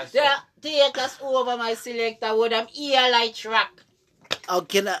 play another song. Take us over my selector with them ear-light track.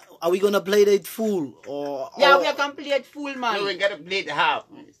 Are we gonna play that full or? Yeah, we can play it full, man. No, we gotta play it half.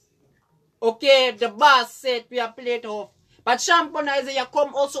 Okay, the boss said we are played off. But Champonizer, you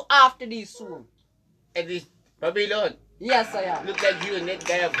come also after this soon. And this Babylon. Yes, I am. Look like you and that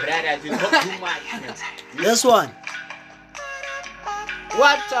guy are brothers. You talk too much. Man. This one.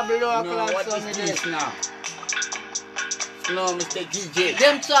 What a blow No, o'clock what song is it this is. now? No, Mr. DJ.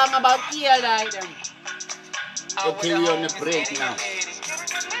 Them song about ear-light them. Okay, we on the break now.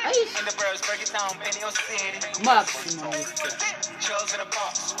 Aish. And the birds break it down, Benny on city. Maximum respect. Chills in the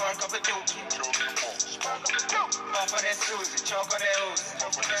box, spark up a dookie. Bump on that Susie, choke on that Uzi.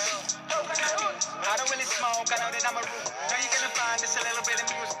 I don't really smoke, I know that I'm a root. Now you're gonna find this a little bit of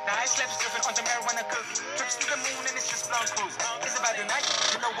music. Now I slept stripping on the marijuana cookie. Trips to the moon and it's just long cruise. It's about the night,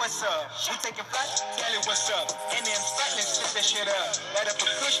 you know what's up. We taking flight, tell it what's up. And then strike, let's sip that shit up. Light up a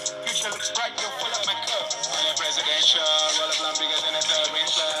kush, future looks bright, yo, full up my cup. On the presidential, roll a blunt bigger than a third range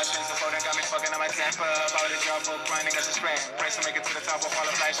plus. Since the phone got me fucking on my temper. About the job for grinding as a spread. Pray to make it to the top of all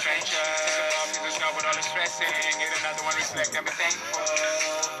of life's stranger. Take a off, you just know with all the stressing. Get another one, respect and be thankful.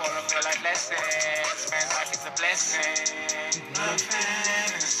 For a feel like lessons. Man's life is a blessing. A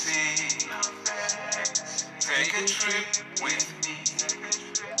fantasy. Take a trip with me.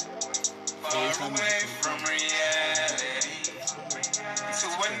 Far away from reality. To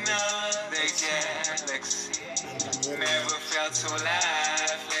another galaxy. Never felt so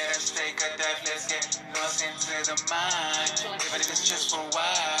alive. Let us take a dive. Let's get lost into the mind. Even if it's just for a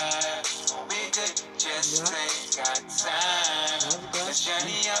while. We could just take our time. Let's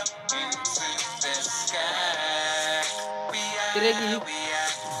journey up into the sky. We are, we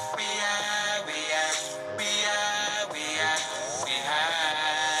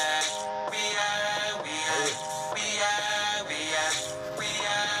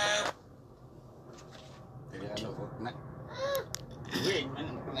Wait, man,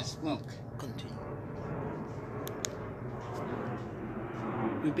 I'm gonna smoke. Continue.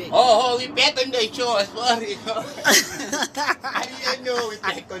 We back. Oh, we back on the show. Sorry. I didn't know we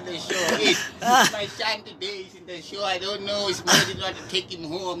back on the show. It's my son today is in the the show. I don't know. It's more than to take him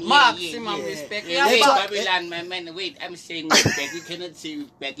home. Maximum respect. Yeah, Yeah, but- Babylon, my man. Wait, I'm saying respect. You cannot say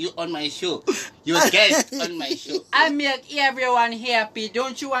respect. You on my show. You're a guest on my show. I make everyone happy.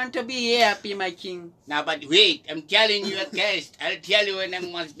 Don't you want to be happy, my king? Now, but wait. I'm telling you a guest. I'll tell you when I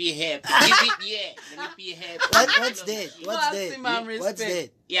must be happy. Give it, yeah. Let me be happy. What's that? What's Maximum that? respect. What's that?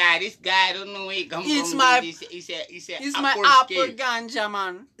 Yeah, this guy, I don't know where he come It's from. my- It's my apple ganja,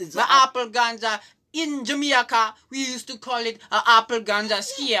 man. It's My a- apple ganja. In Jamaica, we used to call it a apple ganja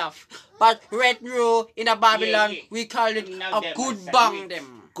scarf. But right now, in a Babylon, Yeah. we call it Now a them, good my son, bang wait.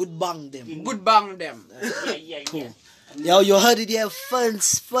 them. Good bang them. Good bang them. Yeah. Yo, you heard it here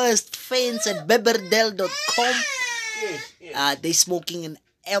first fans at Beberdell.com. Yes. They smoking an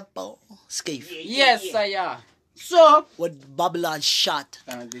apple scarf. Yes, sir. So, What Babylon shot.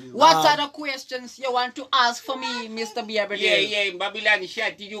 what other questions you want to ask for me, Mr. Biaberdale? Yeah, Babylon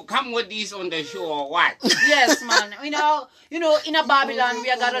shot. Did you come with this on the show or what? Yes, man. You know, in a Babylon, we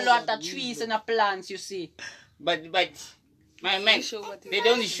have got a lot of trees and plants, you see. But, my man, they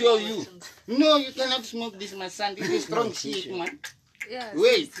don't show you. No, you cannot smoke this, my son. This is strong shit, man. Yeah,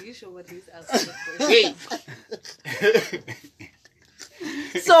 Wait. you show what he's asking for. Wait.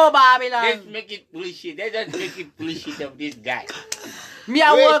 So, Let's Babylon, make it bullshit. Let's just make it bullshit of this guy. me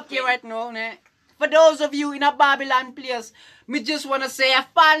I Wait, work here right now, ne? For those of you in a Babylon place, me just want to say I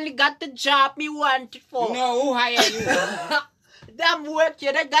finally got the job me wanted for. No, who hired you? Damn work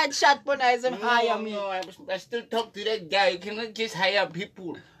here, that guy shot Bonais and hire me. No, I still talk to that guy. You cannot just hire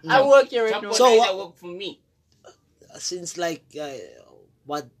people. I work here right now. Somebody So that what- work for me. Since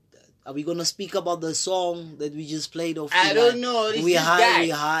what are we gonna speak about the song that we just played off? I the don't line? know. This We this high, guy. we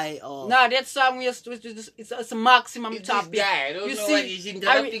high. Oh. No, that song it's a maximum It's topic. this guy. I don't You know see, what he's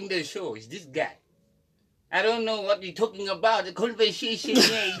interrupting the show. It's this guy. I don't know what you're talking about. The conversation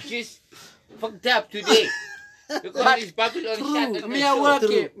here is just fucked up today. Because it's Babylon shot. Me I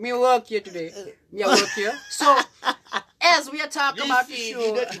work here today. Me I work here. So, as we are talking about the Listen, show,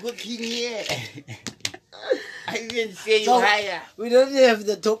 you're not working here. I didn't say you So- hire. We don't have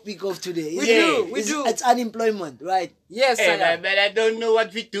the topic of today. We It's- do, we it's, do. It's unemployment, right? yes, Hey, sir. but I don't know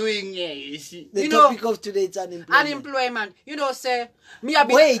what we're doing here. You see. The You know- topic of today is unemployment. Unemployment. You know, say me I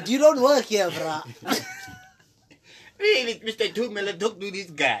be Wait, you don't work here, brah. Really, Mr. Tumela, talk to this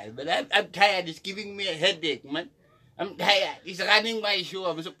guy. But I'm tired. It's giving me a headache, man. I'm tired. He's running my show.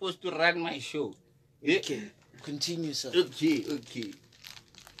 I'm supposed to run my show. Yeah? Okay, continue, sir. Okay.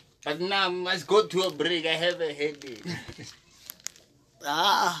 But now I must go to a break. I have a headache.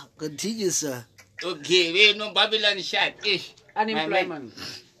 Continue, sir. Okay, we know Babylon shot. Ish. unemployment.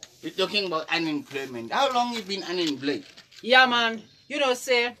 We're talking about unemployment. How long you been unemployed? Yeah, man. You know,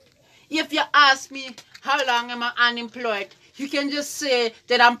 say if you ask me how long am I unemployed, you can just say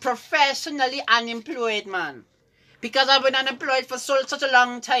that I'm professionally unemployed, man. Because I've been unemployed for such a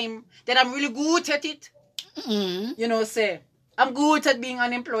long time that I'm really good at it. Mm-hmm. You know, say I'm good at being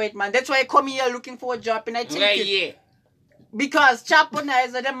unemployed, man. That's why I come here looking for a job and I take Right it. here. Because Chapona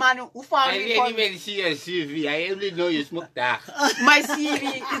is the man who found I me. didn't even see your CV. I only know you smoke that. My CV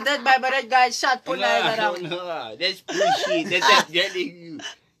is that by that guy shot Pona around. No, that's bullshit. That's what I'm telling you.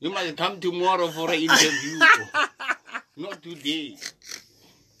 You must come tomorrow for an interview. Not today.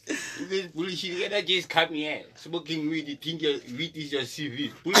 This bullshit. You cannot just come here smoking weed. You think your weed is your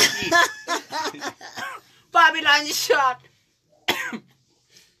CV. Bullshit. Babylon is shot.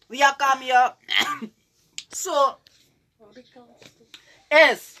 We are come here. So,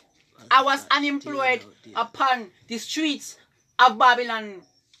 yes, I was unemployed upon the streets of Babylon.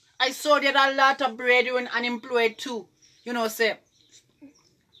 I saw that a lot of brethren unemployed too. You know, say.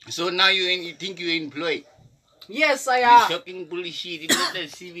 So now you think you're employed. Yes, I You're am. talking bullshit. It's not a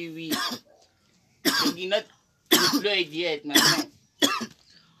CV weed. You're not employed yet, my man.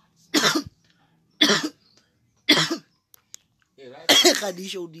 Kadi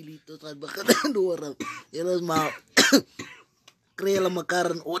show dilito sa bakaran orang. Yalas ma krela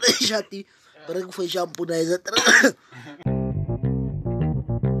makaran oda shati. Parang foi shampoo na isa.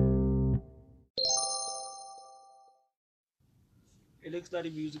 Alex study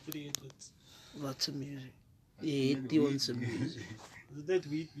music for the inputs. Lots of music. Yeah, he wants some music. Is that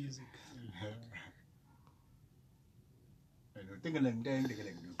weed music?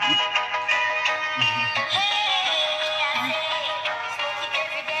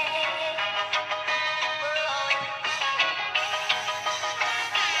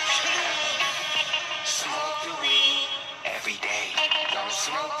 Smoke the weed every day. Don't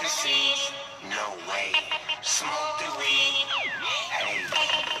smoke the seed. No way. Smoke the weed. Hey,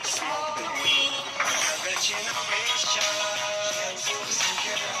 smoke the weed. Another generation.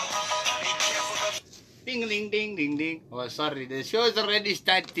 Be careful of ding, ding, ding, ding. Oh, sorry, the show's already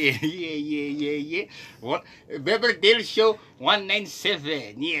started. Yeah. What? Beaverdale Show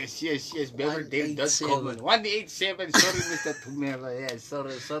 197. Yes. Beaverdale.com. 187. Sorry, Mr. Tumelo. Yeah,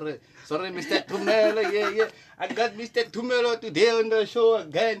 sorry, Mr. Tumelo. Yeah. I got Mr. Tumelo today on the show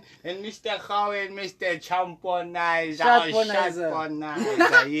again, and Mr. Howe and Mr. Champonizer.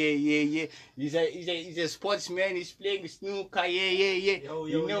 Yeah. He's a sportsman. He's playing snooker. Yeah.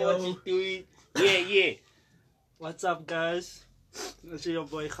 You know what he's doing. Yeah. What's up, guys? This is your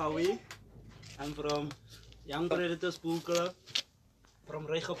boy Howie. I'm from Young Predators Pool Club. From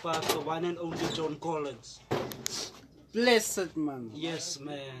Regenpark, the one and only John Collins. Blessed, man. Yes,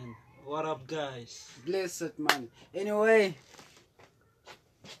 man. What up, guys? Blessed, man. Anyway,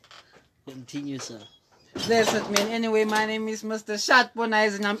 Continue, sir. blessed, man. Anyway, my name is Mr.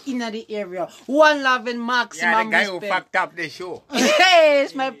 Shatponize and I'm in the area. One love and maximum Yeah, the guy who respect. fucked up the show. Hey,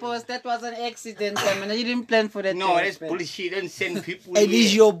 it's my boss. That was an accident, man. You didn't plan for that. No, to that's happen. bullshit. Don't send people And he's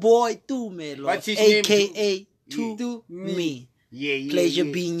here. your boy too, man. What's his name? AKA Yeah. to me. Yeah. Pleasure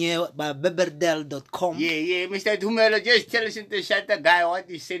being here by Beaverdale.com. Yeah. Mr. Tumelo, just tell us to shut the guy what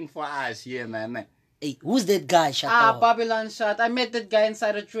he sent for us here, man. Hey, who's that guy? Shut Ah, up. Babylon shot. I met that guy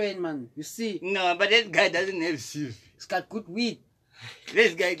inside a train, man. You see, No, but that guy doesn't have sieve. he's got good weed.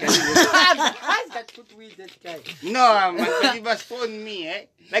 This guy doesn't have He's got good weed, that guy. No, man, but he must phone me, eh?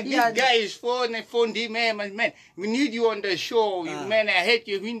 Like Yeah, this guy is phone, I phoned him, man, we need you on the show, man, I hate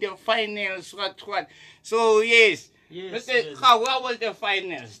you in the finals, what. So, yes. Yes, Mr. man. How was the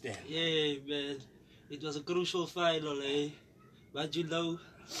finals then? Yeah, man. It was a crucial final, eh? But you know,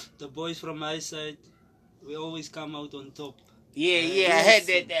 the boys from my side, we always come out on top. Yeah, I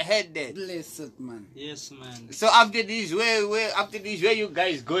heard that. Blessed, man. Yes, man. So after this, where you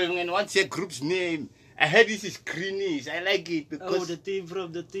guys going and what's your group's name? I heard this is Greenies. I like it Oh, because the team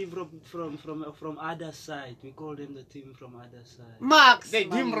from other side. We call them the team from other side. Max. the team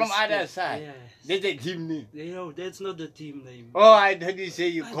man, from other respect. side. Yes. That's the team name. You know, that's not the team name. Oh, I heard you say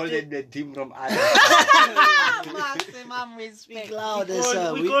you call it the team from other side. Max, man, respect. Speak louder,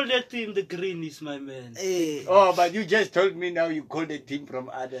 sir. We call that team the Greenies, my man. Hey. Oh, but you just told me now you call the team from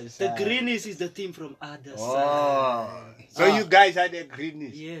other The side. Greenies is the team from other Oh, side. so you guys are the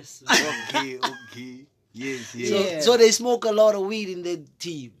Greenies. Yes, man. Okay. Yes. So, Yeah. so they smoke a lot of weed in their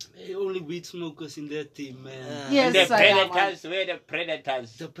team. Only weed smokers in that team, man. Yes, The I am, man. Predators, where the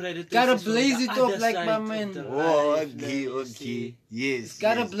Predators? The Predators Gotta is from blaze the it up other like side my of man. the Oh, life, man, you okay. see. Yes.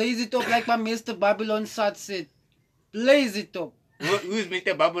 Gotta yes. blaze it up like my Mr. Babylon shot said. Blaze it up. Who's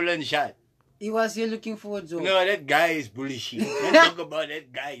Mr. Babylon Shot? He was here looking for a job. No, that guy is bullshit. Don't talk about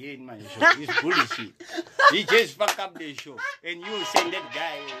that guy here in my show. He's bullshit. He just fuck up the show. And you send that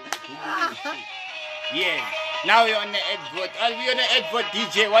guy who bullshit. Yeah. Now you're on the advert. I'll be on the advert,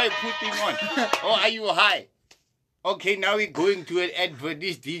 DJ. Why you putting on? Or are you high? Okay, now we're going to an advert.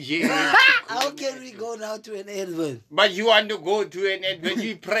 This DJ. How can we go now to an advert? But you want to go to an advert.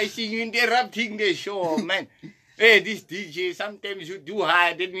 You pricing, you interrupting the show, man. Hey, this DJ, sometimes you do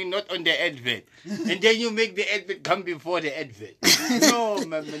high, then you're not on the advert. And then you make the advert come before the advert. No,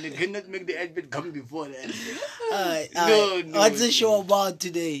 man, you cannot make the advert come before the advert. No. What's the show about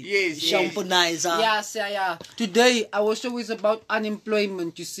today? Yes. Champonizer. Yes, yeah. Today, our show is about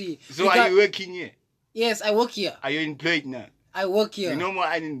unemployment, you see. So We are got- you working here? Yes, I work here. Are you employed now? I work here. You're no more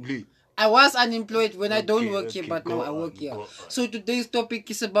unemployed. I was unemployed when I don't Okay, work here, okay, but now go I work on, here. go on. So today's topic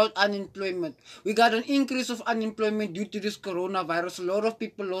is about unemployment. We got an increase of unemployment due to this coronavirus. A lot of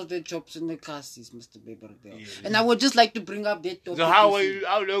people lost their jobs in the classes, Mr. Beaverdale. And I would just like to bring up that topic. So how you see.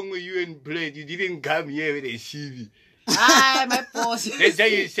 long were you employed? You didn't come here with a CV. Ah, my boss. That's how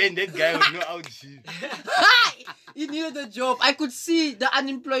you send that guy with no out CV. He needed a job. I could see the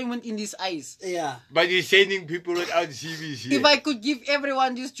unemployment in his eyes. Yeah. But you're sending people without CVs here. If I could give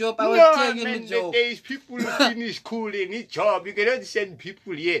everyone this job, I would No, take him a man, job. there is people who finish school, they need job. You cannot send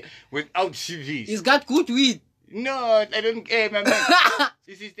people here without CVs. He's got good weed. No, I don't care, my man.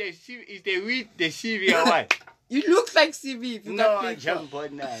 Is the weed the CV or what? You look like CV if you No, got paid for. jump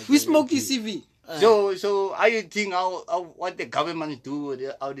on that. We smoke his CV. So how you think how what the government do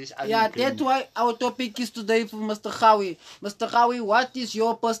with all this Yeah, unemployment? that's why our topic is today for Mr. Khawi. Mr. Khawi, what is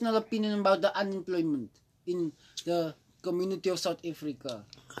your personal opinion about the unemployment in the community of South Africa?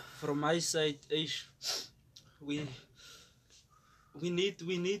 From my side, Ish, we need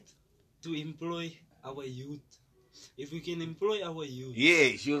to employ our youth. If we can employ our youth,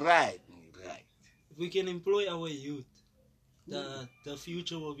 Yes, you're right. if we can employ our youth, the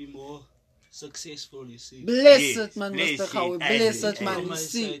future will be more successful, you see. Blessed man, Yes, Mr. Howie. blessed. Blessed man, From you my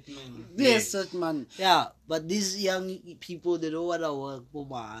see. side, man. Blessed man. Yeah, but these young people, they don't want to work for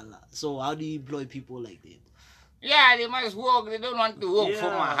mahala. So how do you employ people like that? Yeah, they must work. They don't want to work for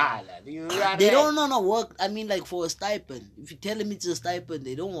Yeah. mahala. They don't want to work. I mean, like for a stipend. If you tell them it's a stipend,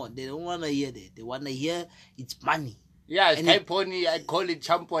 they don't want to hear that. They want to hear it's money. Yeah, And type on it, I call it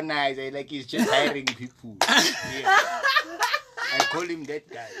champonize. Like he's just hiring people. Yeah. I call him that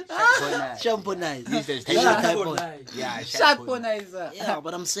guy. Champonize. Shampoo He's the Yeah. type Oh, of- nice. Yeah, Sharponizer. Yeah,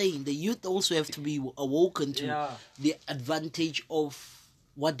 but I'm saying the youth also have to be awoken to Yeah. the advantage of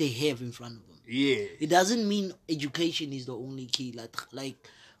what they have in front of them. Yeah. It doesn't mean education is the only key. Like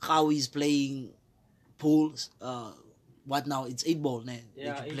how he's playing pools. What now? It's 8-ball now.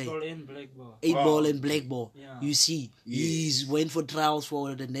 Yeah, that you play. 8-ball in black ball. 8-ball and black ball. Yeah. You see, he's went for trials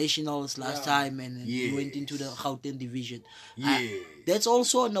for the nationals last time, and then he went into the Gauteng division. That's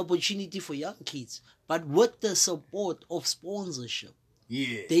also an opportunity for young kids. But with the support of sponsorship,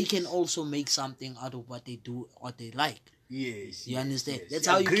 they can also make something out of what they do, what they like. Yes. You understand? yes. That's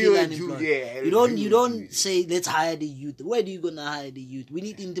how you Agree kill with you, unemployment. yeah, I You don't agree you with don't you. say let's hire the youth. Where do you gonna hire the youth? We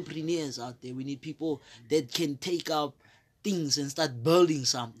need entrepreneurs out there. We need people that can take up things and start building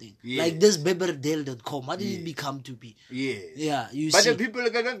something. Yeah. Like this Beberdale.com. How did it become to be? Yeah. Yeah, you But see. the people are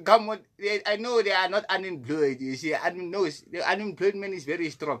gonna come with. I know they are not unemployed. You see, I know the unemployment is very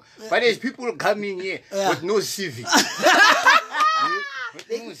strong. But there's people coming here with no CV. With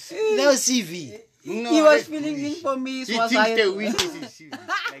no CV. No CV. No, He was that's filling in bullshit. for me. He Was thinks the I? wheat is his CV,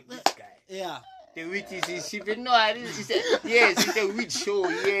 like this guy. Yeah. The wheat is his CV. No, I didn't. He said, yes, it's a wheat show.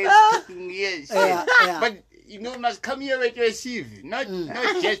 Yes, cooking, yes. Yeah, yeah. But you know, must come here with your CV, not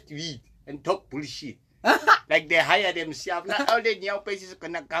just wheat and talk bullshit. Like they hire themselves. Not all the young places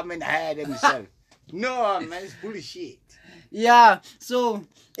gonna come and hire themselves. No, man, it's bullshit. Yeah, so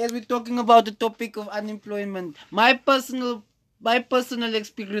as we're talking about the topic of unemployment, my personal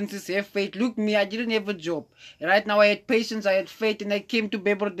experiences have faith. Look, me, I didn't have a job. Right now, I had patience, I had faith, and I came to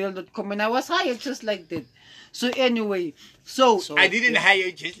Beberdale.com and I was hired just like that. So anyway, so I didn't hire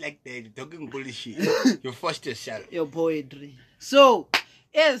you just like that. You're talking bullshit. You forced yourself. Your poetry. So,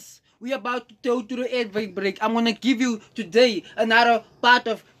 as we're about to go to the ad break, I'm gonna give you today another part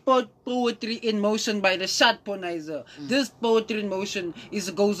of Poetry in Motion by the Sharponizer. This Poetry in Motion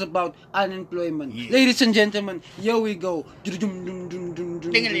goes about unemployment. Yeah. Ladies and gentlemen, here we go.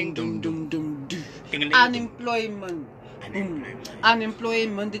 Unemployment.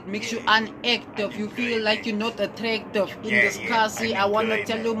 Unemployment, it makes you unactive. You feel like you're not attractive. In Yeah, this classy, I wanna unemployment.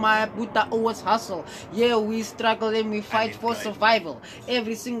 tell you, my Buddha always hustle. Yeah, we struggle and we fight for survival.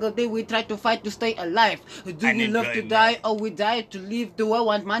 Every single day we try to fight to stay alive. Do we love to Unemployment. die or we die to live? Do I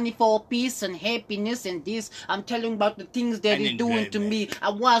want money for peace and happiness and this? I'm telling about the things that he's doing to me.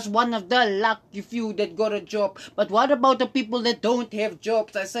 I was one of the lucky few that got a job. But what about the people that don't have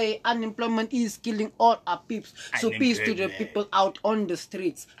jobs? I say unemployment is killing all our peeps. So peace to the Unemployment. people out on the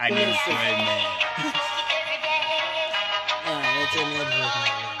streets. Unemployment. Yeah, that's an advert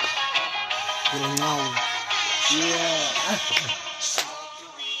now. Yeah.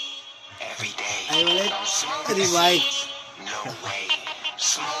 Every day. I will let rewind. No way.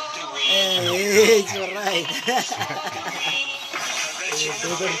 Smoke the weed. Hey, it's alright.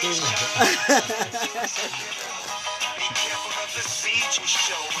 Be careful of the seeds you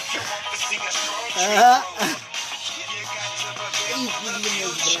show. If you want to see a strong tree, you got to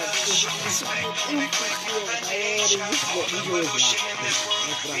revolution in this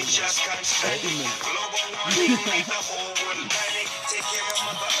world. We just can't stand it. Global warming make the whole world panic. Take care of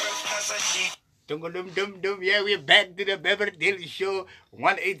Mother Earth 'cause she Yeah, we're back to the Beverdale Show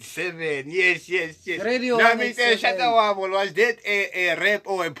 187. Yes. Radio Now, 187. Mr. Shakawabul, was that a rap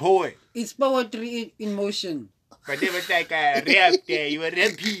or a poem? It's poetry in motion. But it was like a rap there. You were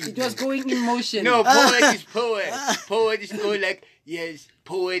rapping. It was going in motion. No, poet is poet. Poet is go like, yes,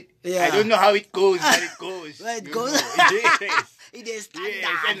 poet. Yeah. I don't know how it goes, but it goes. Well, it You goes. know. Yes. It is Yes,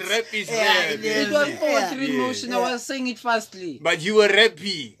 standards. and rap is Yeah, rap. it It is. was poetry in Yeah. motion. I was saying it fastly. But you were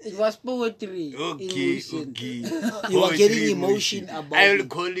rapping. It was poetry in Okay. motion. You are Poetry getting in emotion motion. about I will it.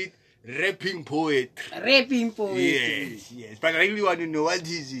 call it rapping poet. Rapping poetry. Yes. But I really want to know, what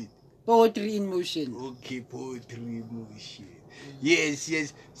is it? Poetry in motion. Okay, poetry motion. Yes.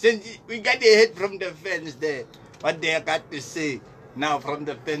 Since we got the hit from the fans there, what they got to say now from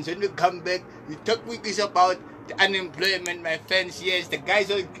the fans. When you come back, you talk with us about the unemployment, my fans. Yes, the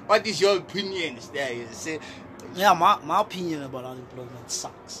guys. What is your opinions there? You say, Yeah, my opinion about unemployment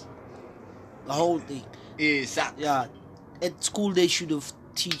sucks. The whole thing. it sucks. Yeah, at school they should have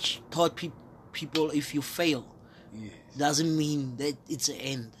taught people if you fail Yes. doesn't mean that it's an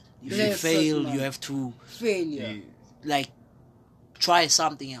end. If you Bless us, fail, man. you have to Failure. like try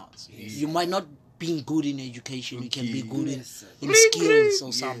something else. You might not be good in education. You can be good in skills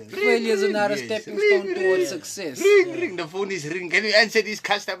or something. Failure is another Yes. stepping stone towards success. Ring, the phone is ring. Can you answer this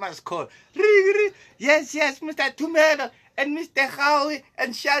customer's call? Ring. Yes, Mr. Tumelo and Mr. Howie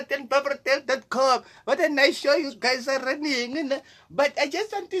and shoutandbubbertail.com. What a nice show you guys are running. But I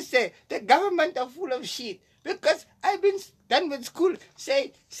just want to say, the government are full of shit. Because I've been done with school,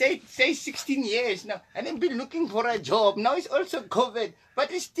 say 16 years now, and I've been looking for a job. Now it's also COVID,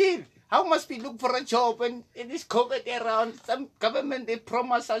 but it's still, how must we look for a job when it is COVID around? Some government, they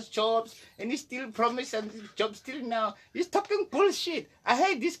promise us jobs, and he still promise us jobs till now. He's talking bullshit. I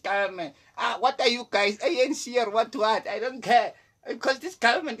hate this government. What are you guys, ANC or what? I don't care. Because this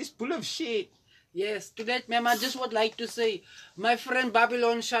government is full of shit. Yes, to that, ma'am, I just would like to say, my friend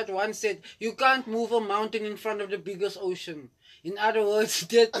Babylon Shot once said, you can't move a mountain in front of the biggest ocean. In other words,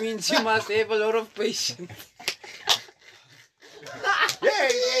 that means you must have a lot of patience.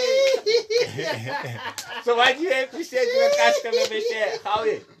 So what do you have to say to the customer, Mr.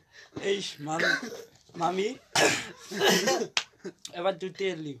 Howie? Eish, man. Mommy, I want to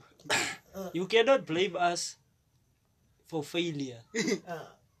tell you, you cannot blame us for failure.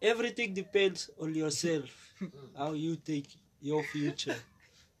 Everything depends on yourself, how you take your future.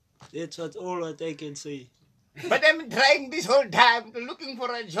 That's all what I can say. But I'm trying this whole time, looking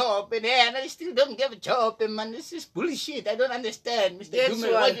for a job, and I still don't get a job, and man, this is bullshit. I don't understand, Mr. That's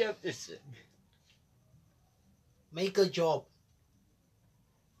Dumel, why- what do you have to say? Make a job.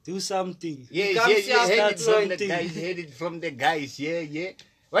 Do something. Yes, Come yes, see you us heard start it from the something. guys, heard it from the guys, yeah.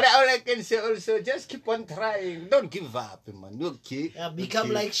 But all I can say also, just keep on trying. Don't give up, man, okay? Become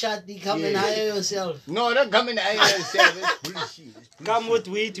Okay. like Shadi. Come Yeah. and hire yourself. No, don't come and hire yourself. It's bullshit. It's Come bullshit.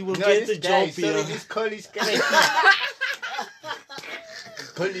 with weight, you will No, get this a guy, job sorry, here. this call is correct.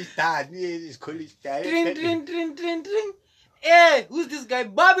 Call is done. Yeah, this call is done. Drink. Hey, who's this guy?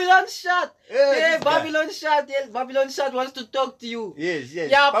 Babylon Shot. Yeah, Hey, this guy. Babylon Shot. Yes, Babylon Shot wants to talk to you. Yes.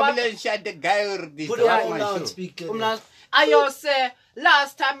 Yeah, Babylon shot the guy or this. Put the it one on man show. loudspeaker. I say,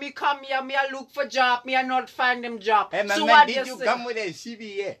 last time me come here, me I look for job, me I not find them job. Hey, my So man, what did you you say? come with a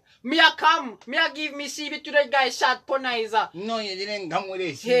CV? Yeah? Me I come, me I give me CV to that guy Shot Ponaiza. No, you didn't come with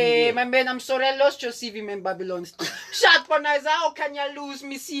a CV. Hey, yeah. my man, I'm sorry I lost your CV, man, Babylon. Shot Ponaiza, how can you lose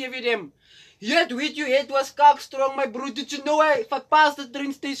me CV them? Yet with you, it was cock strong, my bro. Did you know if I passed the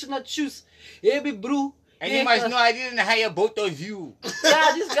train station at shoes? Hey, big bro. And you must know I didn't hire both of you.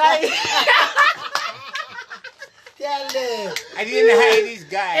 Yeah, this guy. Tell them. I didn't hire this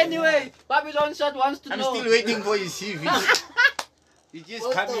guy. Anyway, Babylon Shot wants to I'm know. still waiting for his CV. He's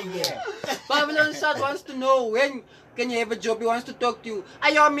just coming here. Babylon Shot wants to know when can you have a job. He wants to talk to you.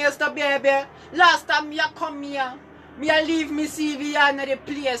 Ayo, Mr. Baby. Last time me I come here, me I leave me CV under the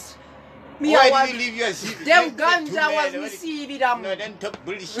place. Me I Why want did you leave your CV? them Don't talk ganja too was bad. me CV them. No, don't talk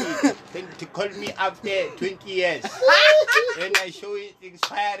bullshit. Then to call me after 20 years. And I show it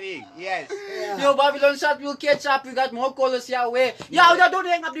expiring. Yes. Yo, Babylon Shot will catch up. We got more callers your way. Yo, don't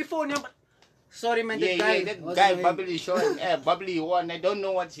hang up the phone. Yo. Sorry, man. Yeah, The guy. that What's guy the name? Bubbly showing, Bubbly one. I don't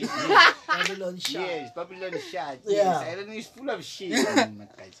know what's his name. Babylon Shot. Yes, Babylon shot. Yeah. Yes, I don't know. He's full of shit. Man,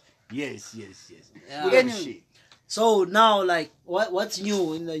 guys. Yes. Yeah. Full of Anyway. shit. So now, like, what's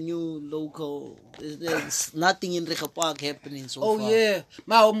new in the new local? There's nothing in Reka Park happening so Oh, far. yeah.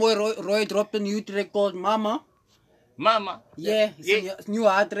 My homeboy Roy dropped a new track called Mama. Mama. Yeah, Yeah. his new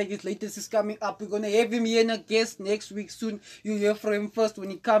hard track, his latest is coming up. We're gonna have him here in a guest next week soon. You hear from him first when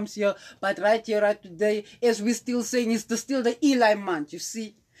he comes here. But right here, right today, as we still saying, it's still the Eli month, you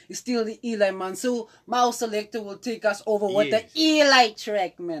see? It's still the Eli month. So Mouse Selector will take us over with the Yes. Eli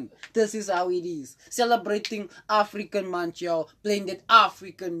track, man. This is how it is. Celebrating African month, y'all. Playing that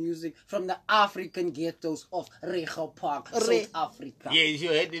African music from the African ghettos of Reho Park, South Africa. Yes, you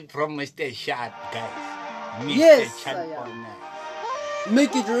heard it from Mr. Shad, guys. Mr. Yes, Shad I am. Bonner.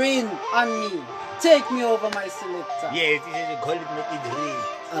 Make it rain on me. Take me over, my selector. Yes, this is a call it make it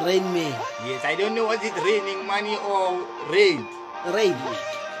rain. Rain me. Yes, I don't know what it raining, money or rain. Rain.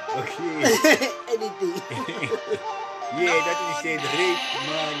 Okay. Anything. Yeah, that is said rain,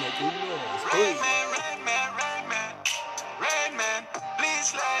 man. I don't know. Hey. Rain man,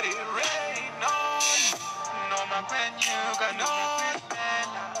 please let it rain on. No man when you can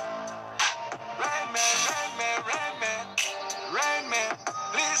know. Rain man,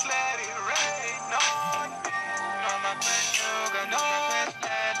 please let it rain on. No man when you can know.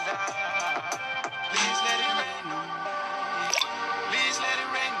 Please let it rain on. Please let it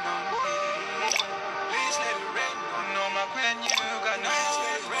rain on me. Please let it rain on. No man when you can know. Please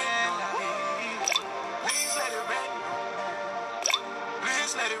let it rain on me. Please let it rain on. Please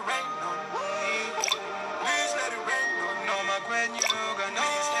Please let it rain on me. Please let it rain on me. No, my grand you got no.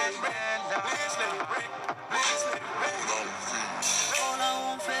 Please let it rain. Please let it rain. Please let it rain.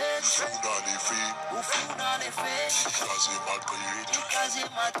 Rola un fez. Ufuna le fez. Ikaze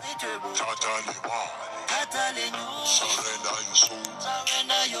matritebo. Tata le nyu. Surrender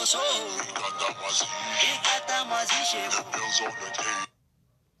your soul. Ikata mazishe. The bills on the table.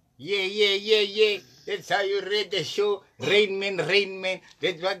 Yeah. That's how you read the show. Rain Man.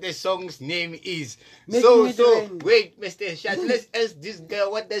 That's what the song's name is. So, wait, Mr. Shad, let's ask this guy,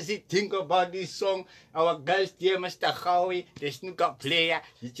 what does he think about this song? Our guest here, Mr. Howie, the snooker player,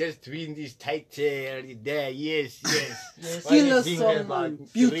 he just win this title there. Yes. Killer song, man.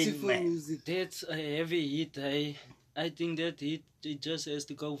 Beautiful music. That's a heavy hit. I think that hit, it just has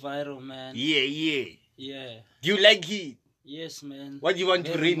to go viral, man. Yeah. Do you like it? Yes, man. What do you want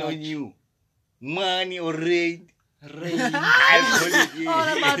to Very rain much. on you? Money or rain? Rain. All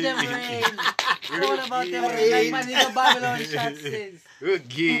about them rain. All about them rain. Like my nigga Babylon Shot says.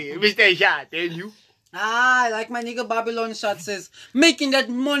 Okay, Mr. Shah, tell you. Like my nigga Babylon Shot says, making that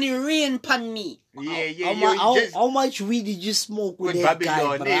money rain pan me. How much weed did you smoke with that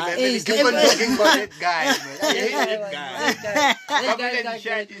Babylon, guy, bruh? keep on talking about that guy, man. I hate that guy. That Babylon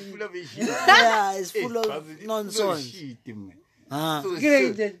Shah is full of shit. Yeah, it's full of nonsense.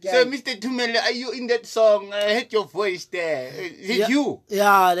 Great, that guy. So, Mr. Tumele, are you in that song? I heard your voice there. Is it you?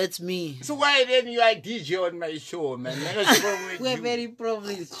 Yeah, that's me. So why then you are DJ on my show, man? What's wrong with We're you? very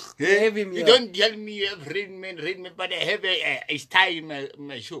privileged. Eh? Have him You here. don't tell me you have Rain Man, but I have a style in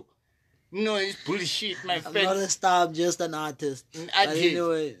my show. No, it's bullshit, my I'm friend. not a star, I'm just an artist. An But artist.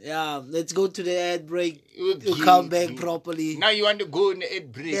 anyway, yeah, let's go to the ad break. Okay. We'll come back properly. Now you want to go on the ad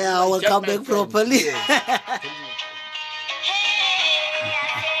break. Yeah, I will Just come my back friend. properly. Yes.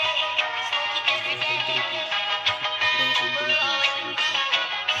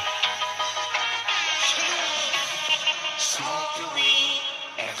 Smoke the weed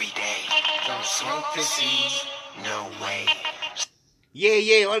every day. Don't smoke the seed. No way.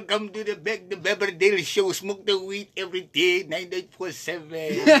 Yeah, welcome to the Beaverdale show. Smoke the weed every day, 98.7.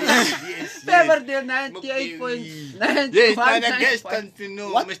 Yes. Beaverdale Smoke the 98.9. weed. Yes, now the guest wants to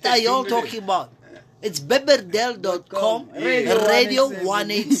know. What Mr. are y'all Tumele. talking about? It's Beberdale.com, Radio Radio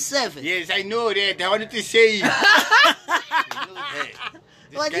 187. 187. Yes, I know that. I wanted to say it. I know that.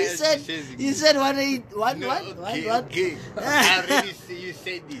 This What guy you said? says it. You said what? What? No, What? okay, What? okay. I already see you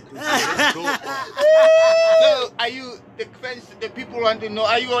said it. Okay, let's go on. So, are you the people want to know?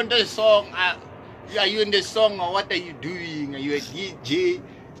 Are you on the song? Are you in the song, or what are you doing? Are you a DJ?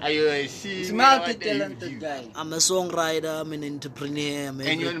 Are you a singer? He's What are you multi-talented doing? guy. I'm a songwriter. I'm an entrepreneur. I'm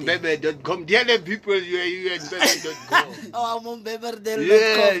And you're on everything. Bebe.com. The other people, you on Bebe.com. Oh, I'm on Beberdale.com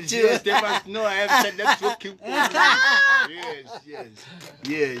Yes, too. yes, they must know I have celebs working for me.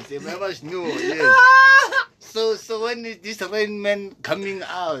 Yes, they must know, yes. So when is this Rain Man coming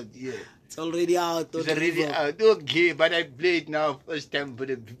out? Yeah. It's already out. It's on already River. out. Okay, but I played now first time for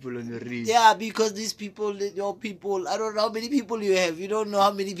the people on the radio. Yeah, because these people, your people, I don't know how many people you have. You don't know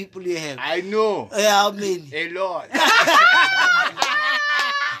how many people you have. I know. Yeah, how many? A lot.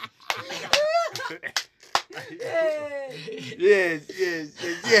 Yes.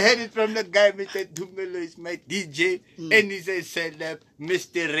 You heard it from the guy, Mr. Tumelo is my DJ, and he's a celeb,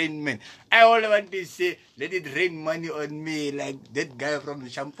 Mr. Rainman. I all want to say, let it rain money on me, like that guy from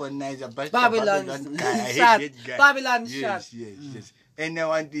Champonizer, Babylon guy. I hate Shot. that guy. Babylon Yes. Shot. And I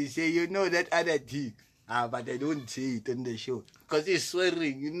want to say, you know that other thing, but I don't say it on the show, because he's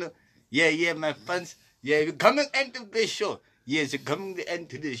swearing, you know. Yeah, my fans, you're coming into the show. Yes, you're coming the end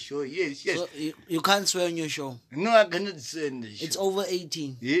to the show. Yes. So you can't swear on your show. No, I cannot say on the show. It's over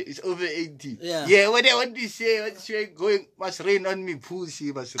 18. Yeah, it's over 80. Yeah. What I want to say, what's going, must rain on me,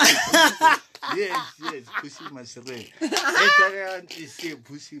 pussy must rain. Yes, pussy must rain. That's what I want to say,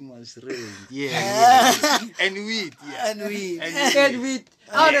 pussy must rain. Yeah. And weed, yeah. And we. And with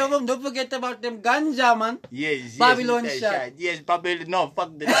don't forget about them ganja, man. Yes. Babylon Mr. Shot. Yes, Babylon. No,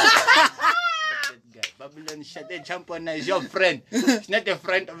 fuck that. Fuck that guy. Babylon Shot. That Champona is your friend. It's not a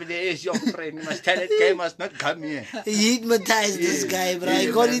friend of the it's your friend. You must tell that guy must not come here. He hypnotized this guy, bro.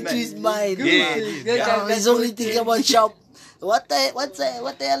 He got into his mind. Yeah. Yeah, he's only thinking about shop. What the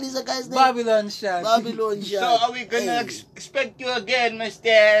hell is the guy's name? Babylon Shot. Babylon So Shot. are we gonna Hey. expect you again, Mr.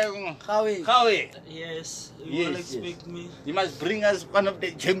 Howie? Yes, you will expect me. You must bring us one of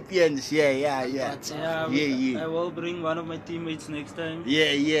the champions. Yeah. Yeah, Yeah. I will bring one of my teammates next time.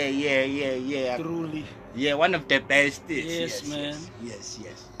 Yeah. Truly. Yeah, one of the best. Yes, man.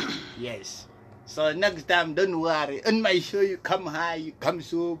 Yes. So next time, don't worry. On my show, you come high, you come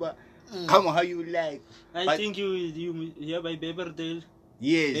sober, come how you like. I But- think you here by Beberdale.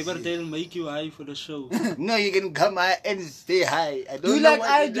 Yes. Beberdale make you high for the show. No, you can come high and stay high. I don't Do know like what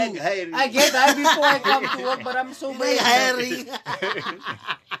I you do. like hiring. I get high before I come to work, but I'm so May bad. hiring.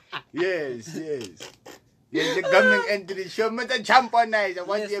 Yes, yes. Yes, you're coming into the show. Mr. Champonize,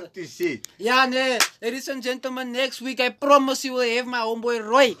 what Yes, you have to say. Yeah, nee. Ladies and gentlemen, next week I promise you will have my homeboy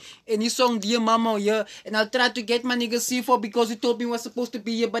Roy and his song Dear Mama here. And I'll try to get my nigga C4 because he told me he was supposed to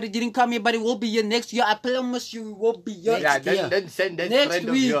be here, but he didn't come here, but he will be here next year. I promise you he will be here. Yeah, don't send that Next friend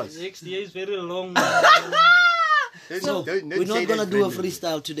week. of yours. Next year is very long. So we're not gonna do a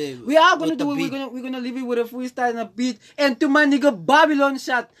freestyle today. We are gonna with the do it. beat. We're gonna leave it with a freestyle and a beat. And to my nigga Babylon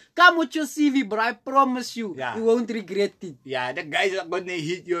shot, come with your CV, bro. I promise you, Yeah. you won't regret it. Yeah, the guys are gonna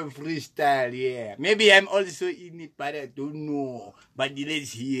hit your freestyle, yeah. Maybe I'm also in it, but I don't know. But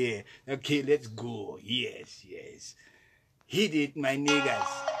let's hear. Okay, let's go. Yes, yes. Hit it, my niggas.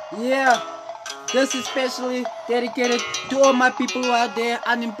 Yeah, this is especially dedicated to all my people who are out there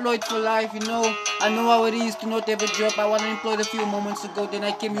unemployed for life. You know, I know how it is to not have a job. I was unemployed a few moments ago. Then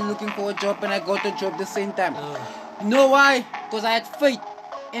I came in looking for a job and I got a job the same time. You know why? Because I had faith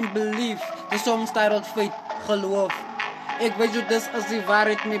and belief. The song titled Faith, Geloof. Ik weet je, dus is die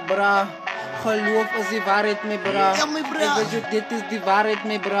waarheid mee, bra. Geloof is die waarheid mee, bra. Ja, mee, bra. Ik weet je, dit is die waarheid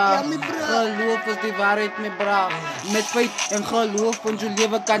mee, bra. Ja, mee, bra. Geloof is die waarheid mee, bra. Met faith en geloof, want je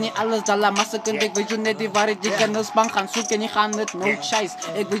leven kan niet alles dala. Maar ze kunt, ik weet je net die waarheid. Je kan een span gaan zoeken en je gaat het nooit schijs.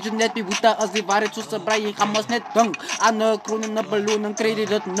 Ik weet je net wie boeta als die waarheid zo bra. Je gaat maar net dank aan de kroon en de ballon. Dan krijg je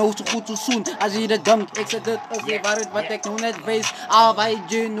dat nou zo goed zo zoen. Als je dat dankt, ik zeg dit als die waarheid wat ik nou net wees. Al wij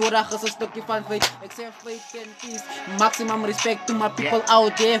je nodig is een stukje van faith. Ik zeg faith and peace. Maximum respect to my people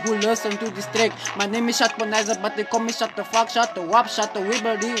out there who listen to this track. My name is Champonizer, but they call me shut the fuck, shut the wop, shut the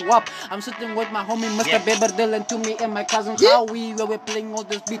wibbly wop. I'm sitting with my homie Mr. Beberdale and to me and my cousin Howie, where we're playing all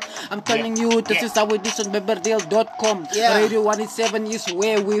this beat. I'm telling you, this is how we do it on Beberdale.com. Yeah. Radio 187 is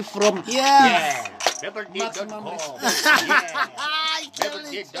where we're from. Yeah. Pepperdeal.com.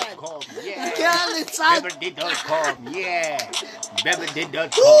 Pepperdeal.com. Yeah. Kill it, son. Pepperdeal.com. Yeah.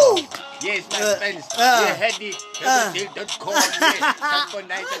 Pepperdeal.com. Yes, my friends. You heard it. Pepperdeal.com. Yes.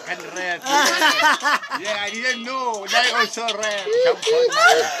 Champonizer can rap. Yeah, I didn't know. I also rap.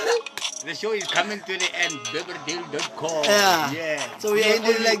 Champonizer. The show is coming to the end. Pepperdeal.com. Yeah. Yeah. So we end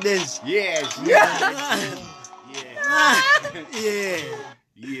it like this. Yes. Yeah. Yeah.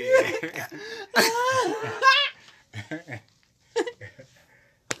 Yeah.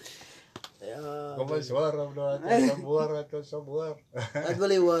 Kom eens warm, sabuar. Wat wil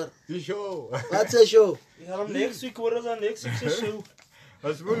je hoor? Die show. Wat is een show? Ja, next week worden dan next week's show.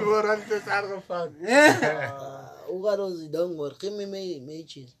 Als we warm is aangevangen. Hoe gaat ons dan hoor? Geef me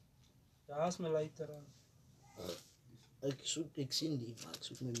meetjes. Ja, als me lighter aan. Ik zie die, maar ik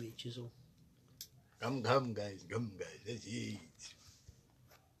zoek mijn meetjes op. Come guys. Let's eat.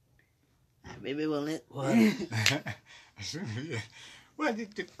 Baby wil net. Wat is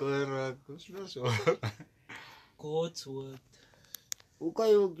de korak? God's word. Hoe kan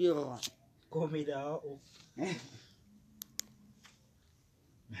je ook hier gaan? Kom je daar op?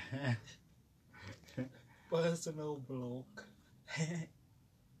 Personal block.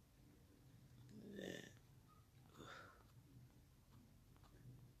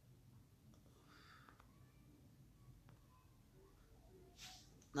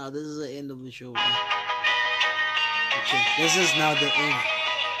 Now this is the end of the show. Man. Okay, this is now the end.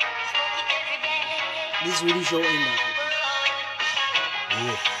 This really show end now.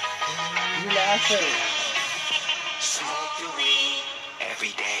 Smoke the weed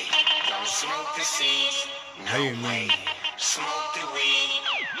every day. Don't smoke the seeds. No way. Smoke the weed.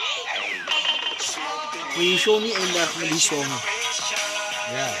 Hey, smoke the Maar je show niet één dag met die song.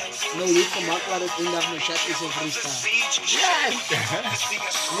 Ja. Nee, je hebt gemaakt waar het één dag met chat is een freestyle.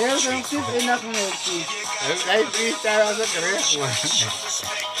 Ja, we zijn goed in dat moment. Hij freestyle als een recht, man.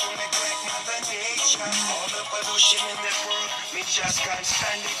 All the pollution in this world, me just can't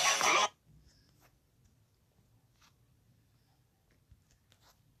stand it.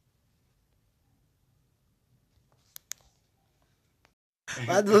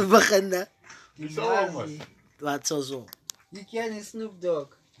 Wat we beginnen? Zo, Wat zo. You can Snoop Dogg.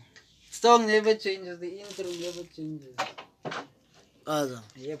 Song never changes, the intro never changes. Also,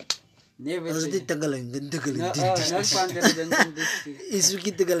 Yep. Never dat is changes. dit tagaling. Next one than this. Is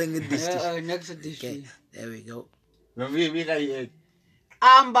wiki tagaling dit. Next edition. Okay, there we go. Maar wie ga je eten?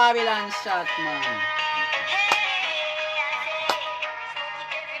 I'm Babylon Shot, man.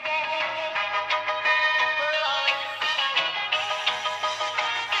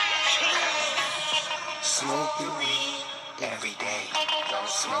 Smoke the weed every day. Don't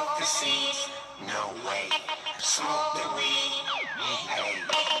smoke the seeds. No way. Smoke the weed. Hey,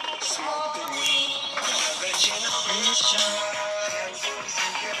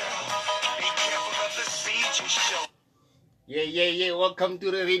 Yeah. Welcome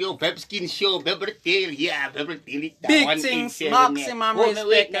to the Radio Pepskin Show. Bevertail, Bevertail. Big things, maximum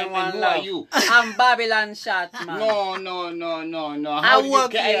respect and one Who are love. you? I'm Babylon Shot, man. No. I How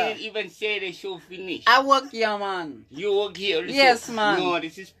work you here. I didn't even say the show finished. I work here, man. You work here? Yes, man. No,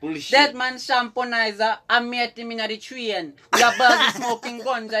 this is bullshit. That man shamponizer, I met him in the train. We are busy smoking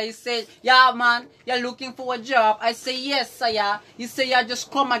ganja. He said, yeah, man, you're looking for a job. I say, yes, sir. He said, yeah, just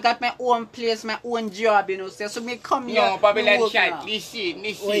come. I got my own place, my own job, you know. So me come here. No, Babylon we work Shot. now. Listen.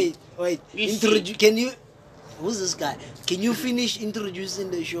 Wait. Listen. Can you? Who's this guy? Can you finish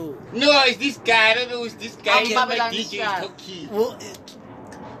introducing the show? No, it's this guy. I don't know who's this guy. I'm He's my Babylon DJ. Shot. Toki. Well,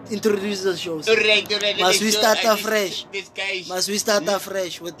 introduce the show. Alright. Must we So, start this- afresh? This guy is... Must we start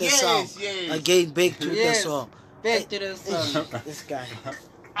afresh with the Yes, song? yes. Again, back to the Yes. song. Back to the song. This guy.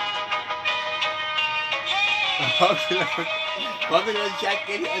 Babylon Shot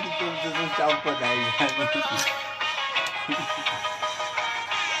can anything to the sound for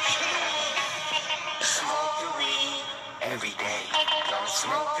Smoke the weed every day. Don't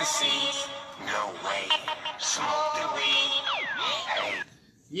smoke the seed. No way. Smoke the weed. Hey.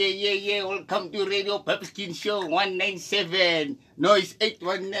 Yeah. Welcome to Radio Pepskin Show 197. No, it's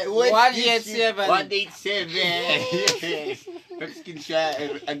 819. 187. 187. Yes. Pepskin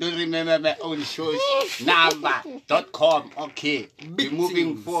Show. I don't remember my own show's number.com. Okay. We're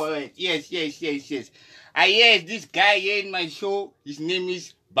moving forward. Yes. Yes, this guy here in my show, his name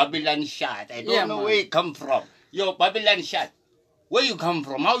is Babylon Shot. I don't know man. where he come from. Yo, Babylon Shot. Where you come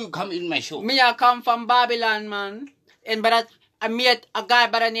from? How you come in my show? Me, I come from Babylon, man. And but I met a guy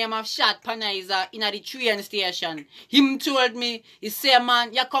by the name of Shot Panizer in the train station. Him told me, he said,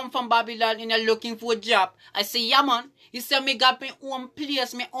 man, you come from Babylon and you're looking for a job. I say, yeah, man. He said, me got my own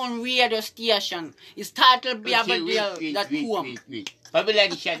place, my own radio station. It's titled Babylon.com. Wait.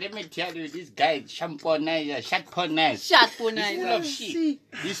 Babylon Shot, let me tell you, this guy, Shamponizer, Shot Ponizer. Shot He's full of Panizer. shit.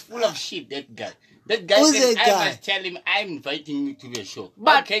 He's full of shit, that guy. That guy Who's said, that I guy? must tell him I'm inviting you to the show. How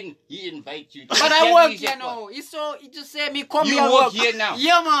But- can he invite you? But Tell I me work his here effort. now. He just say me come You here work here now.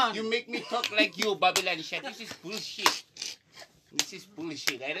 Yeah, man. You make me talk like you, Babylon Shot. This is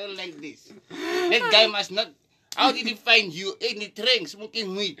bullshit. I don't like this. That guy must not... How did he find you in the train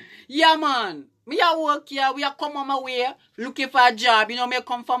smoking weed? Yeah, man. Me a work here. We a come on my way looking for a job. You know, me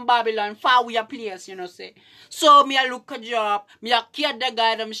come from Babylon, far away a place, you know, say. So, me a look a job. Me a care the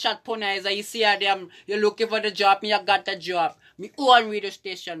guy them Shot Ponizer. You see them, you looking for the job. Me a got the job. Me own radio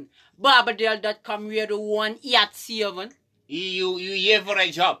station. Barbadale.com radio 187. You here for a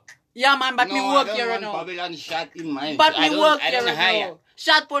job? Yeah, man, but no, me work I here don't now. want Babylon Shot in mind. But I me don't- work I here don't hire. now.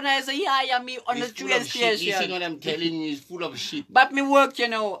 Shot Ponizer, he hire me on He's the full train of shit. You see station. what I'm telling you? He's full of shit. But me work, you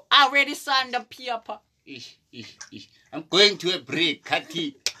know. I already signed the paper. Ish. I'm going to a break. Cut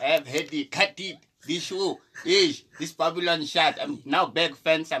it. I have headache. Cut it. This show. This Babylon Shot. I'm now back,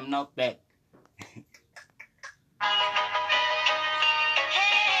 fans. I'm now back.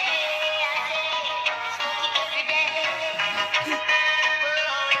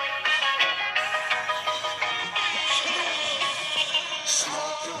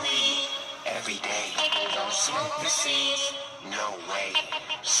 Smoke the weed every day. Don't smoke the seed. No way.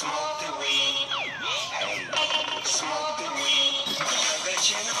 Smoke the weed. Hey. Smoke the weed. Another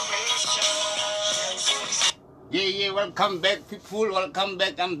generation. Yeah. Welcome back, people. Welcome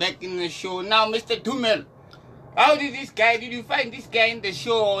back. I'm back in the show. Now, Mr. Tumel. How did you find this guy in the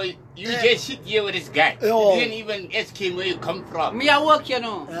show? Or you just sit here with this guy. Oh. You didn't even ask him where you come from. Me a work, you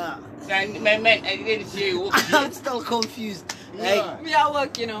know. Yeah. And my man, I didn't say you work here. I'm still confused. Like, No, Me a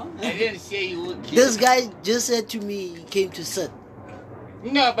work, you know. I didn't say you work here. this guy just said to me he came to sit.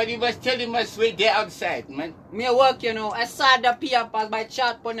 No, but he was telling us wait there outside, man. Me a work, you know. I saw the papers by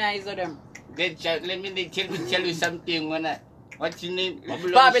Shot Ponizer them. Let me tell you something, man. What's your name?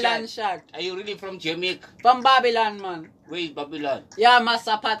 Babylon Shot. Are you really from Jamaica? From Babylon, man. Where is Babylon? Yeah,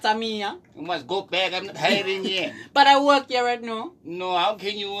 Masapatamia. You must go back. I'm not hiring here. But I work here right now. No, how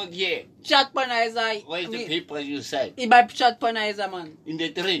can you work here? Shot Ponizer. Where is the papers you signed? He by Shot Ponizer, man. In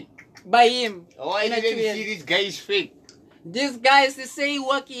the train. By him. Oh, I In a didn't train. see this guy is fake. This guy is say he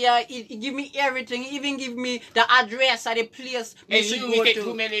work here. He give me everything. He even give me the address of the place. me And should you, go Mr. to.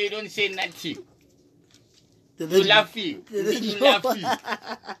 Tumele, you don't say nothing. You Didn't- laughing. didn't You know. laughing.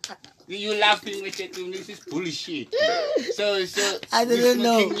 You laughing, Mr. Tumele. This is bullshit. So, I didn't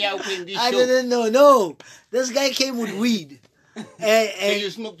know. I I didn't know. No, this guy came with weed, So and you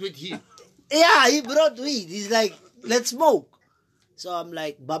smoked with him. yeah, he brought weed. He's like, let's smoke. So I'm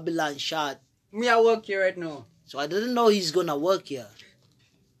like, Babylon Shot. Me I work here right now. So I didn't know he's gonna work here.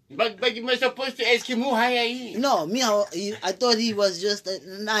 But you were supposed to ask him who hired him. No, I thought he was just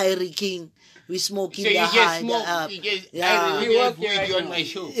an Irie king. We smoking So the you high. just smoke. You just yeah. I work with you on my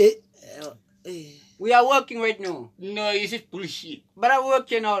show. We are working right now. No, this is bullshit. But I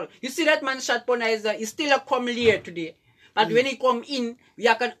work now. You see that man shot Ponizer, he still a come late today. But when he come in, we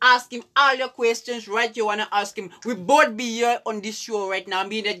can ask him all your questions right you wanna ask him. We both be here on this show right now.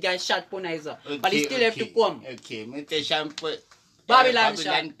 Me that guy shot Ponizer. But he still have to come. Okay, Mr. Shampoo.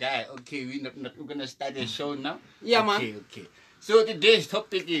 Babylon guy. Okay, we're gonna start the show now. Yeah, man. Okay. So today's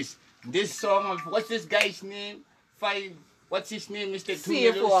topic is this song of what's this guy's name? What's his name, Mr.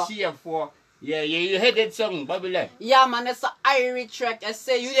 CF4. Yeah, you heard that song, Babylon. Yeah, man, that's an Irish track. I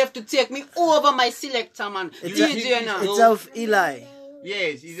say you have to take me over my selector, man. DJ now. It's of Eli.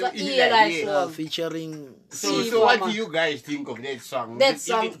 Yes, it's an Eli song. Featuring. So what do you guys think of that song? Is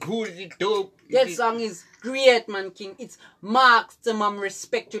it cool? Is it dope? That song is great, man, King. It's maximum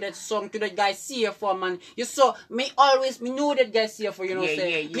respect to that song, to that guy CF4, man. You saw me know that guy CF4, you know what I'm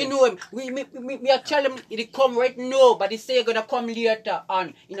saying? We know him. We are telling him he come right now, but he say he's gonna come later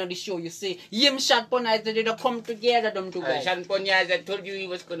on, the show, you see. Him Shot Ponizer, they come together, them two guys. Shot Ponizer told you he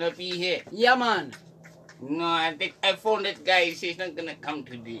was gonna be here. Yeah, man. No, I think I found that guy, he says he's not gonna come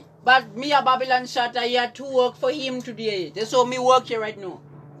today. But me a Babylon Shot, I had to work for him today. They saw me work here right now.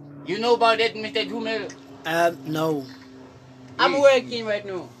 You know about that, Mr. Jumel? No. I'm working right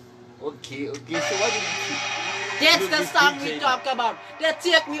now. Okay. So what did you see? That's the song we talk about. They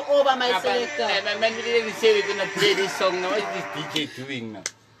take me over my selector. Man, we didn't say we're gonna play this song now. What is this DJ doing now?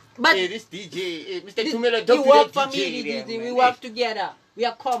 But this DJ, Mr. Jumel, you work for me, DJ. We work together. We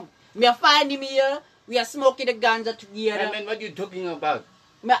are come. We are finding me here. We are smoking the ganja together. Man, what are you talking about?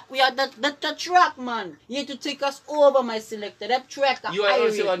 We are the track, man. You need to take us over my selector. That track. You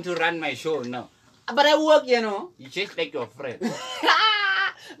also want to run my show now. But I work, You just like your friend.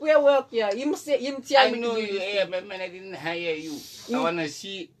 We work here. Him tell me. I know you, man. I didn't hire you. I wanna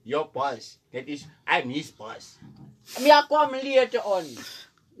see your boss. That is, I'm his boss. Me I come later on.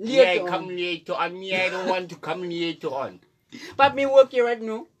 I come later on. Me, I don't want to come later on. But me work here right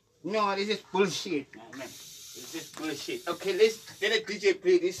now. No, this is bullshit, man. This is bullshit. Okay, let the DJ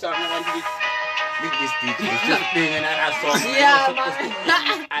play this song. I want to with this DJ. He's just playing another song. Yeah,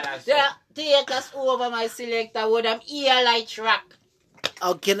 man. Take us over my selector with an Eli track.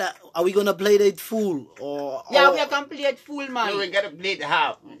 Are we gonna play that full or? Yeah, we can play it full, man. No, we gotta play it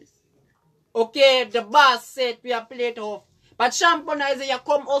half. Okay, the boss said we are played half. But Shamponizer, you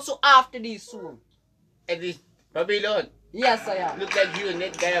come also after this soon. At this Babylon. Yes, I am. Look like you and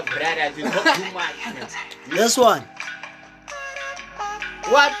that guy are brothers. You talk too much, man. This one.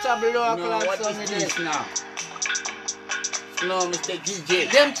 What a blow what is this now? No, Mr. DJ.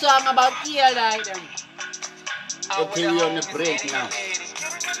 Them song about Eli, them. Okay, we're on the break now.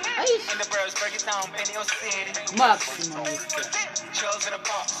 In the birds, break it down, Benny or City. Maximum. Chills in the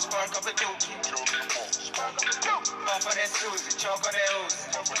box, spark up a dookie. Bump for that Susie, choke on that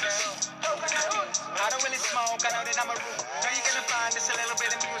Uzi. I don't really smoke, I know that I'm a root. Now you're gonna find this a little bit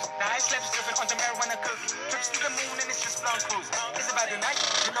of music. Now I slept stripping on the marijuana cookie. Trips to the moon and it's just long cruise. It's about the night,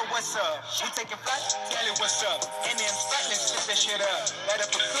 you know what's up. We taking flight, tell it what's up. And then spot, let's strip that shit up. Light up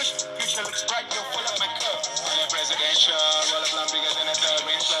a push, future looks bright, yo, pull up my cup. On that presidential, roll a blunt bigger than a third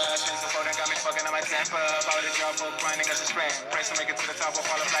range plus. Since the phone got me fucking on my temper. Power the job, book, grinding as a spread. Press to make it to the top of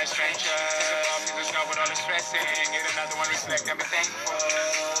all of life's stranger. Take a off, you just know with all the stressing. Get another one, reflect and be thankful.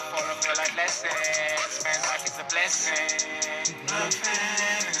 Follow for life lessons. Man's life is a blessing. No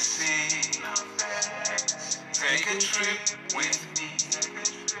fantasy. Take a trip with me.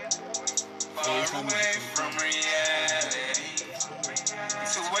 Far away from reality.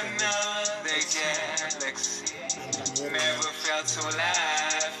 To another galaxy. Never felt so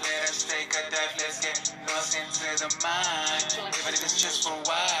alive. Let us take a dive. Let's get lost into the mind. Even if it's just for a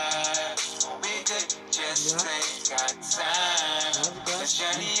while. We could just take our time. Let's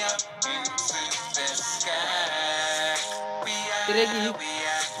journey up into the sky. We are.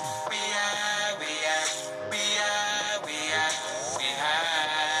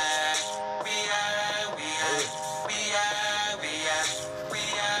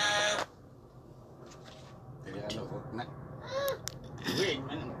 Wait,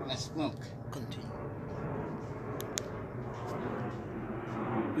 man, I'm gonna smoke. Continue.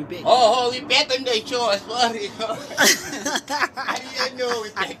 We back. Oh, we back on the show. Sorry. I didn't know we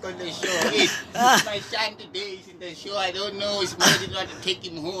back on the show. Wait, my son today is in the show. I don't know. It's more than want to take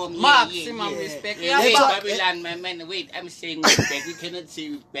him home. Maximum respect. Wait, Babylon, my man. Wait, I'm saying respect. You cannot say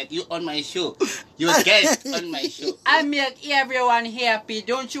respect. You on my show. You're a guest on my show. I make everyone happy.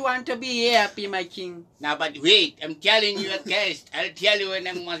 Don't you want to be happy, my king? Now, but wait, I'm telling you a guest. I'll tell you when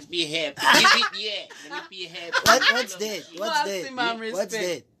I must be happy. Give it, yeah. Let me be happy. What's that? What's that? Maximum What's respect.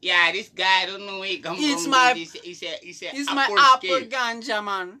 that? Yeah, this guy, I don't know where he come It's from. my- It's It's my apple ganja,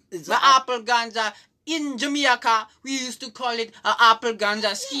 man. It's My a- apple ganja. In Jamaica, we used to call it a apple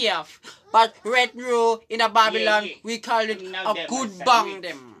ganja skiff. But right now, in a Babylon, yeah. we call it Now a them good are bang sandwich.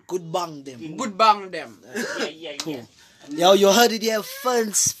 them. Good bang them. Good bang them. Yeah. Yo, you heard it here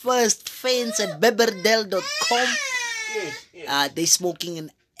first fans at Beberdell.com. Yes. They smoking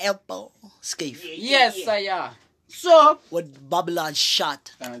an apple skiff Yes, sir. So, with Babylon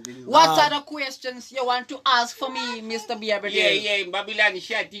shot. what other questions you want to ask for me, Mr. Biaberdale? Yeah, Babylon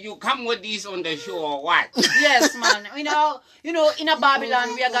shot. Did you come with this on the show or what? Yes, man. You know, in a Babylon,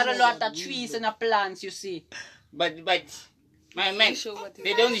 we got a lot of trees and plants, you see. But, my man, show what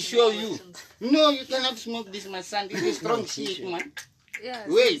they don't show you. No, you cannot smoke this, my son. This is strong shit, man. Yeah,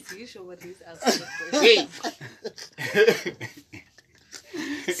 Wait. you show what he's asking for. Wait.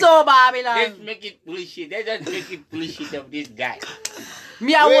 So, Let's Babylon, make it bullshit. Let's just make it bullshit of this guy.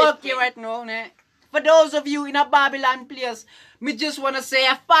 me I Wait. work here right now, ne? For those of you in a Babylon place, me just want to say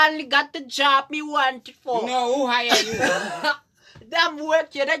I finally got the job me wanted for. No, who hired you? Damn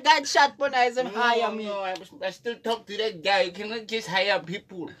work here, that guy shot for nice and hire me. No, I still talk to that guy. You cannot just hire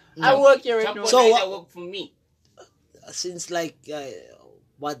people. I work here right now. Somebody So that what- work for me. Since like,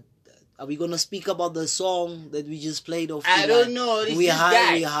 what are we gonna speak about the song that we just played of? I don't know. This We is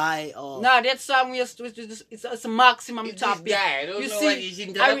high, we guy. high. Oh. No, that song it's a maximum It's this topic. guy. I don't You know see, what he's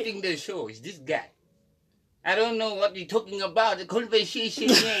interrupting the show. It's this guy. I don't know what you're talking about. The conversation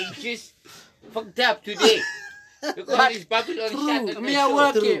here is just fucked up today. Because it's Babylon shot on the Me I show.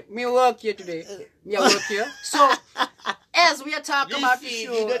 work here. Me work here today. Me I work here. So, as we are talking about the Listen,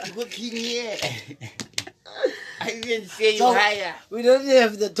 show, you're not working here. I didn't say you So- hire. We don't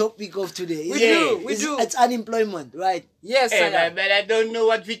have the topic of today. We Is do, it? we do. It's unemployment, right? yes, Hey, sir. but I don't know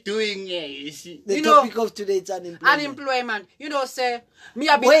what we're doing here. You see. The You know- topic of today is unemployment. Unemployment. You know, say me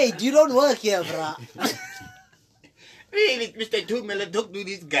I be Wait, you don't work here, brah. Really, Mr. Tumela, talk to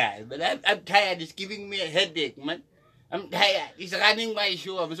this guy. But I'm tired. It's giving me a headache, man. I'm tired. He's running my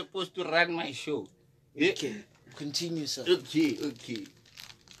show. I'm supposed to run my show. Yeah? Okay, continue, sir. Okay.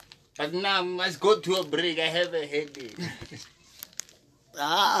 But now I must go to a break. I have a headache.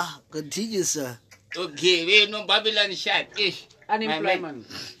 Continue, sir. Okay, we know Babylon shot. Ish. unemployment.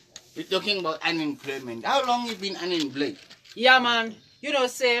 We're talking about unemployment. How long you been unemployed? Yeah, man. You know,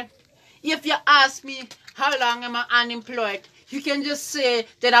 say if you ask me how long am I unemployed, you can just say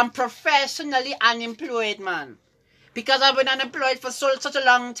that I'm professionally unemployed, man. Because I've been unemployed for such a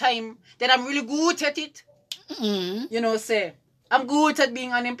long time that I'm really good at it. Mm-hmm. You know, say I'm good at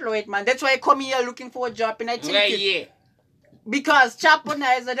being unemployed, man. That's why I come here looking for a job and I take Right it. here. Because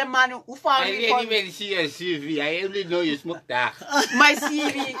Chapona is the man who found I me. didn't even see your CV. I only know you smoke dark. My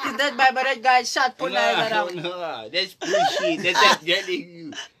CV is that by that guy shot Pona around. No, that's bullshit. That's what I'm telling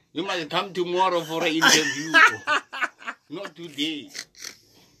you. You must come tomorrow for an interview. Not today.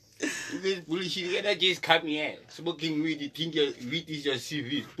 This bullshit. You cannot just come here smoking weed. You think your weed is your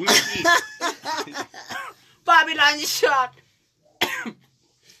CV. Bullshit. Babylon is shot.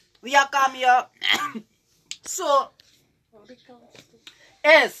 We are come here. So,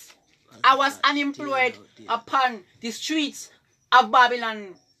 yes, I was unemployed upon the streets of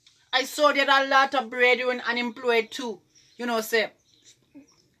Babylon. I saw that a lot of brethren unemployed too. You know, say.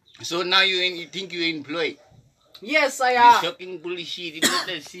 So now you think you're employed. Yes, I You're am. shocking bullshit. It's not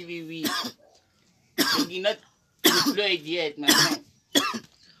a CV weed. You're not employed yet, my man.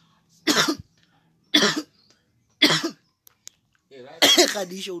 Ga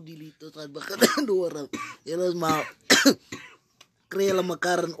die show delete het gaat beginnen door. Julle maar krijgen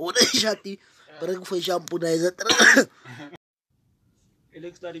elkaar een ode shati. Bring voor shampoo daar is het.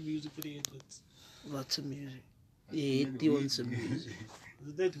 Alex study music for the idiots. Wat some music? Yeah, die wants some music.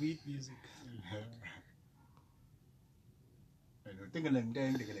 Is that weed music?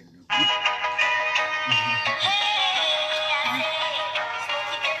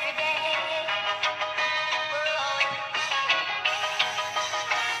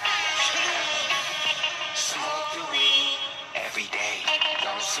 Smoke the weed every day.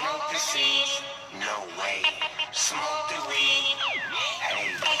 Don't smoke the seed. No way. Smoke the weed.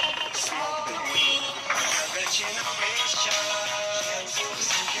 Hey, smoke the weed. Another generation.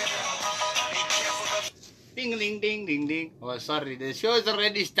 Be careful of Ding, ding, ding, ding, ending. Oh, sorry, the show's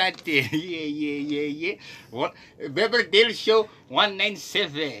already started. yeah. What? Beaverdale Show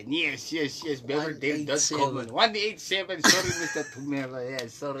 197. Yes. Beaverdale.com. 187. Sorry, Mr. Tumelo. Yeah,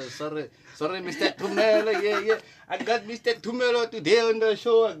 sorry, Mr. Tumelo. Yeah. I got Mr. Tumelo today on the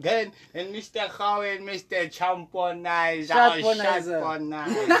show again, and Mr. Howe and Mr. Champonizer.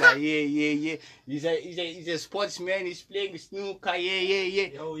 Yeah. He's a sportsman. He's playing snooker. Yeah.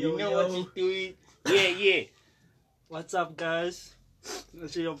 You know what he's doing. Yeah. What's up, guys?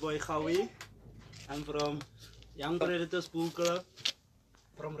 This is your boy Howie. I'm from Young Predators Pool Club.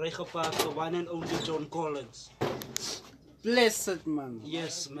 From Regenpark, the one and only John Collins. Blessed, man.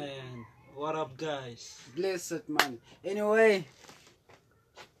 Yes, man. What up, guys? Blessed, man. Anyway,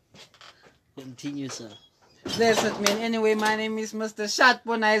 Continue, sir. blessed, man. Anyway, my name is Mr.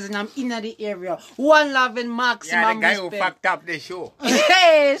 Shatponize and I'm in the area. One love and maximum Yeah, the guy who respect. fucked up the show.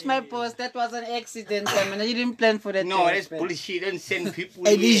 Hey, it's my boss. That was an accident, man. You didn't plan for that. No, to that's happen. bullshit. Don't send people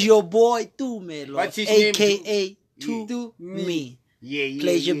And he's here. your boy too, man. What's his name? AKA Yeah. to me. Yeah.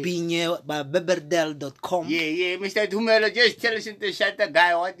 Pleasure being here by Beaverdale.com. Yeah. Mr. Tumelo, just tell us to shut the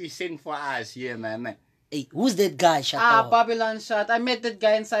guy what he sent for us here, man. Hey, who's that guy? Shut Ah, up. Babylon shot. I met that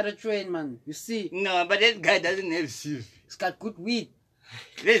guy inside a train, man. You see, No, but that guy doesn't have sieve. he's got good weed.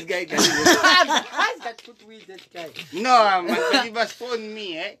 This guy doesn't have He's got good weed, that guy. No, man, but he must phone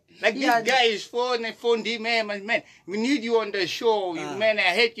me, eh? Like Yeah, this guy is phone, I phoned him, man, we need you on the show, man,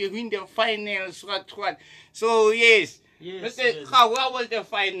 I hate you in the finals, what. So, yes. Yes, Mr. man. How was the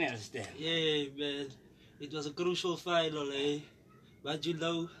finals then? Yeah, man. It was a crucial final, eh? But you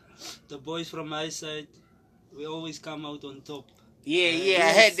know, the boys from my side, we always come out on top. Yeah,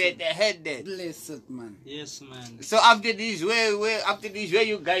 I heard that. Blessed, man. Yes, man. So after this, where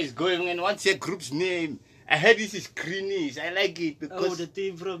you guys going and what's your group's name? I heard this is Greenies. I like it Oh, because the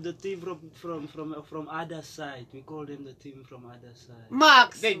team from other side. We call them the team from other side.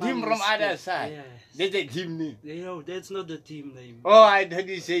 Max. the team from other side. Yes. That's the team name. You know, that's not the team name. Oh, I heard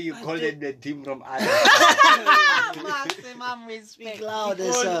you say you call it the team from other side. Maximum respect. Speak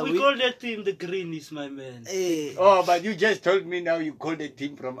louder, sir. We call that team the Greenies, my man. Hey. Oh, but you just told me now you call the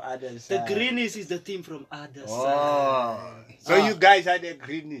team from other The side. Greenies is the team from other Oh, side. so you guys are the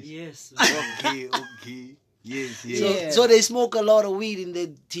Greenies. Yes, man. Okay. Yes. So, Yeah. so they smoke a lot of weed in their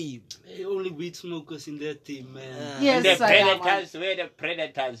team. Only weed smokers in that team, man. Yes, The I am, man. Predators, where the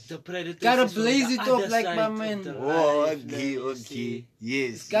Predators? The Predators Gotta is from blaze the it up other like side my of man. the Oh, life, man, you okay. see.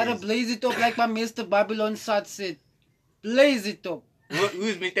 Yes. Gotta yes. blaze it up like my Mr. Babylon shot said. Blaze it up.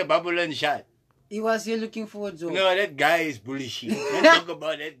 Who's Mr. Babylon Shot? He was here looking for a job. No, that guy is bullshit. Don't talk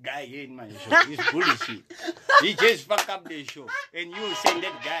about that guy here in my show. He's bullshit. He just fuck up the show. And you send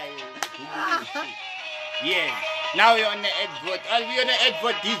that guy who bullshit. Yeah. Now you're on the advert. I'll be on the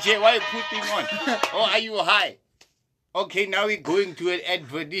advert, DJ. Why you putting on? Or are you high? Okay, now we're going to an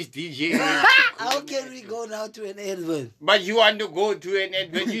advert. This DJ. How can we go now to an advert? But you want to go to an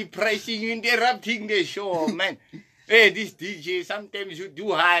advert. You pricing, you interrupting the show, man. Hey, this DJ, sometimes you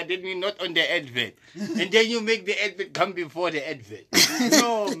do high, then you're not on the advert. And then you make the advert come before the advert.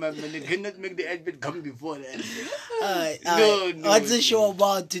 No, man, you cannot make the advert come before the advert. No. What's the show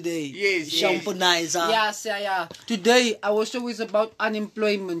about today? Yes. Champonizer. Yes, yeah. Today, our show is about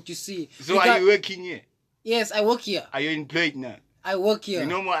unemployment, you see. So We are got- you working here? Yes, I work here. Are you employed now? I work here. You're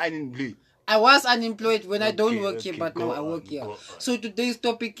no more unemployed. I was unemployed when I don't Okay, work here, okay, but now go I work on, here. go on. So today's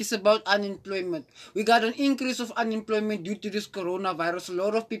topic is about unemployment. We got an increase of unemployment due to this coronavirus. A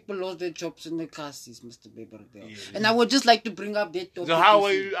lot of people lost their jobs in the classes, Mr. Beaverdale. Yeah. And I would just like to bring up that topic. So how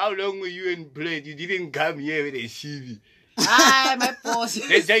you see. long were you employed? You didn't come here with a CV. Ah, my boss.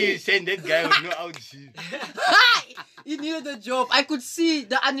 That's how you send that guy with no out CV. He needed a job. I could see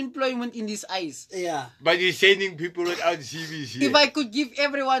the unemployment in his eyes. Yeah. But you're sending people without CVs here. If I could give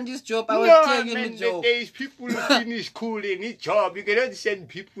everyone this job, I would No, take him a man, job. there is people who finish school, they need job. You cannot send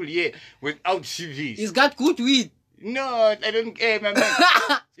people here without CVs. He's got good weed. No, I don't care, my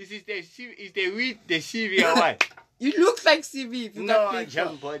man. This is the weed, the CV or what? You look like CV if you No, got paid for.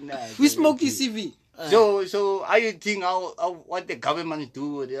 jump on that. We smoke his CV. So how you think how what the government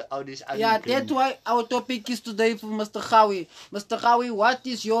do with all this Yeah, unemployment? that's why our topic is today for Mr. Khawi. Mr. Khawi, what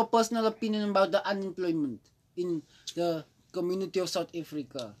is your personal opinion about the unemployment in the community of South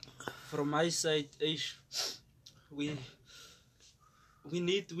Africa? From my side, Ish, we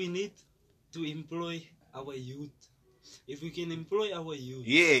need to employ our youth. If we can employ our youth,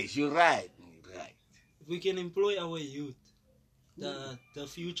 Yes, you're right. if we can employ our youth, the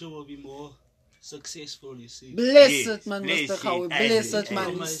future will be more successful, you see. Blessed Yes, man, blessed, Mr. Khawi. I Blessed agree. man,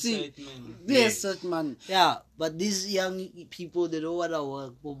 From you my see. side, man. Blessed man. Yeah, but these young people, they don't want to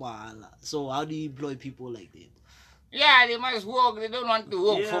work for mahala. So how do you employ people like that? Yeah, they must work. They don't want to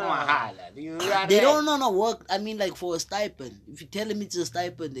work for mahala. They don't want to work. I mean, like for a stipend. If you tell them it's a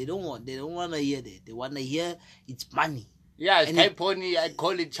stipend, they don't want to hear that. They want to hear it's money. Yeah, And stipend. I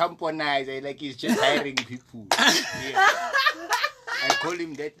call it champonize. Like he's just hiring people. Yeah. I call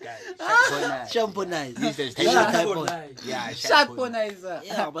him that guy. Champonize. He's a Champonize. Yeah, Champonizer.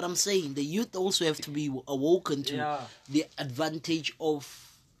 Yeah, but I'm saying the youth also have to be awoken to the advantage of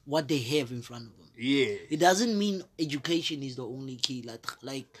what they have in front of them. Yeah. It doesn't mean education is the only key.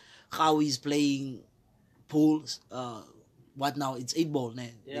 Like how he's playing pools. What now? It's 8-ball now.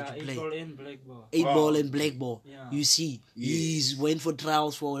 Yeah, 8-ball and black ball. 8-ball and black ball. Yeah. You see, he's went for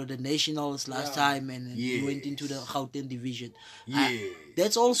trials for the nationals last time, and he went into the Gauteng division.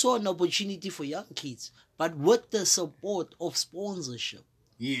 That's also an opportunity for young kids. But with the support of sponsorship,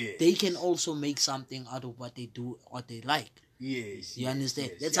 they can also make something out of what they do, what they like. Yes. You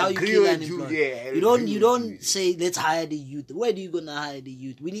understand? Yes. That's how you kill unemployment. You don't say let's hire the youth. Where do you gonna hire the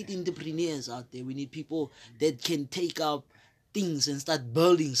youth? We need entrepreneurs out there. We need people that can take up things and start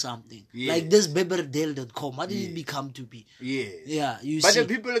building something. Like this Beberdale.com. How did it become to be? Yeah, but the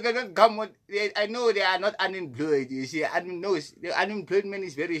people are gonna come with, I know they are not unemployed. You see, I know the unemployment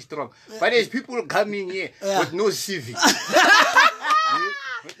is very strong. But there's people coming here with no CV.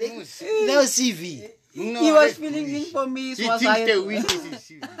 No CV. No, He was filling in for me. He thinks the wheat is his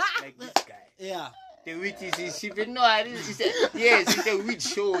CV, like this guy. Yeah. The wheat is his CV. No, I didn't. He said, yes, it's a wheat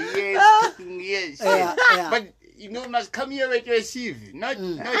show. Yes, cooking, yes. Yeah. But you must come here with your CV, not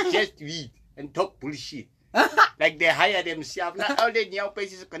just wheat and talk bullshit. Like they hire themselves. Not all the young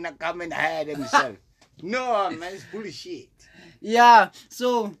places gonna come and hire themselves. No, man, it's bullshit. Yeah,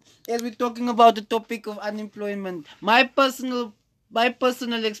 so as we're talking about the topic of unemployment, my personal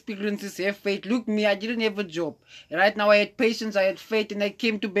experiences have faith. Look, me, I didn't have a job. Right now I had patience, I had faith, and I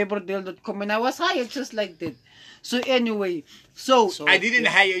came to Beberdale.com and I was hired just like that. So anyway, so I didn't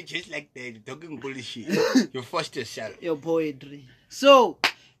hire you just like that. You're talking bullshit. You forced yourself. Your poetry. So,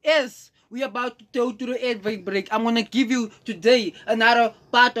 as we're about to go to the ad break, I'm going to give you today another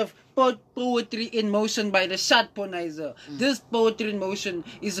part of Poetry in Motion by the Champonizer. This Poetry in Motion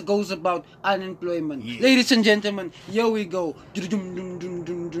goes about unemployment. Ladies and gentlemen, here we go.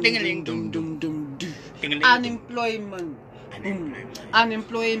 Unemployment.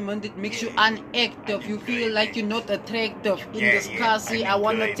 Unemployment, it makes you unactive. You feel like you're not attractive. In this classy, I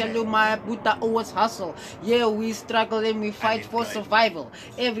wanna tell you, my Buddha always hustle. Yeah, we struggle and we fight for survival.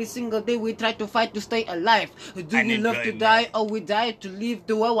 Every single day we try to fight to stay alive. Do we love to die or we die to live?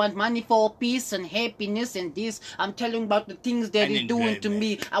 Do I want money for peace and happiness and this? I'm telling about the things that he's doing to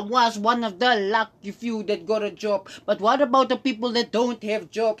me. I was one of the lucky few that got a job. But what about the people that don't have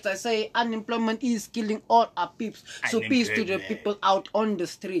jobs? I say unemployment is killing all our peeps. So peace to the people out on the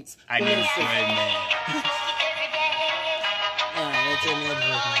streets. Yeah, that's an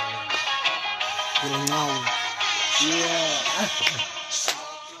advert. Yeah.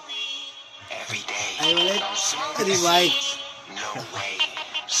 I will rewind.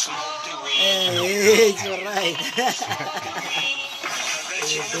 It's alright.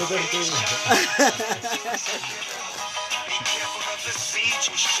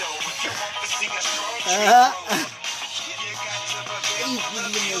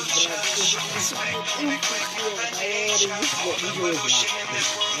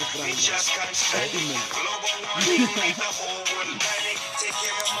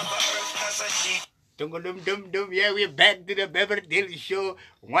 Yeah, we're back to the Beberdale Show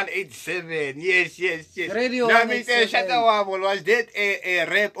 187. Yes. Radio now, 187. Mr. Shakawabul, was that a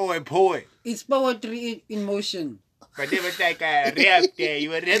rap or a poem? It's poetry in motion. But it was like a rap there. You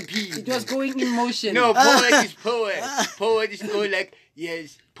were rapping. It was going in motion. No, poet is poet. Poet is going like,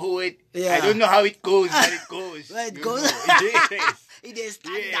 yes, poet. Yeah. I don't know how it goes, but it goes. Well, it You goes. know, yes. It is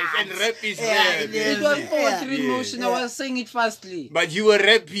standard. Yes, and rap is Yeah, rap. it It is. was poetry in Yeah. motion. I was saying it fastly. But you were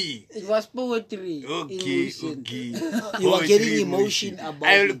rapping. It was poetry in Okay. motion. You are Poetry getting in emotion motion. about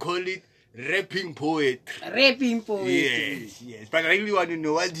I will it. call it rapping poet. Rapping poetry. Yes. But I really want to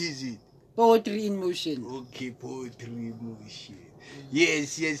know, what is it? Poetry in motion. Okay, poetry in motion.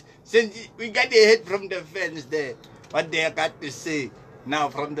 Yes. Since we got the hit from the fans there, what they got to say now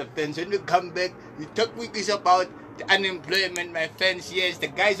from the fans. When you come back, you talk with us about the unemployment, my fans. Yes, the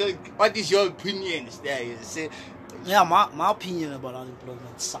guys, what is your opinions there? You say, Yeah, my opinion about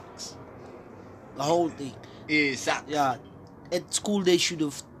unemployment sucks. The whole thing. it sucks. Yeah, at school they should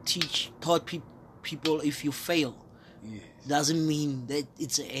have taught people if you fail, Yes. doesn't mean that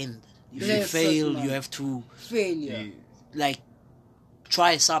it's an end. If you Yes, fail, that's you right. have to Failure. like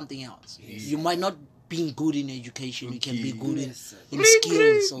try something else. You might not being good in education. You can be good in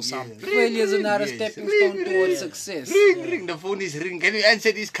skills or something. Failure is another stepping stone towards success. Ring, the phone is ringing. Can you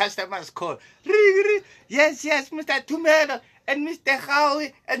answer this customer's call? Ring. Yes, Mr. Tumelo and Mr.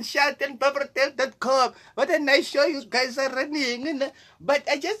 Howie and shoutandbubbertail.com. What a nice show you guys are running. But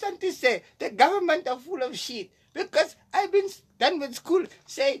I just want to say, the government are full of shit. Because I've been done with school,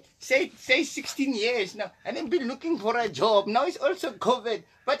 say 16 years now, and I've been looking for a job. Now it's also COVID,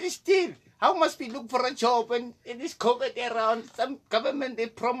 but it's still, how must we look for a job when it is COVID around? Some government, they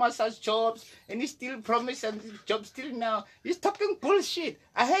promise us jobs, and he still promises jobs till now. He's talking bullshit.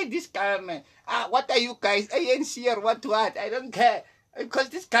 I hate this government. What are you guys, ANC or what? I don't care. Because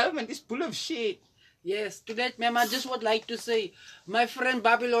this government is full of shit. Yes, to that, ma'am, I just would like to say, my friend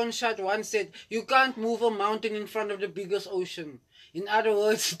Babylon Shot once said, you can't move a mountain in front of the biggest ocean. In other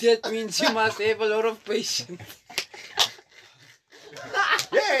words, that means you must have a lot of patience.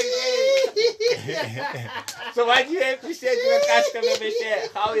 So what do you have to say to the customer,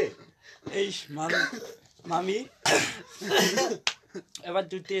 Mr. Howie? Eish, man. Mommy, I want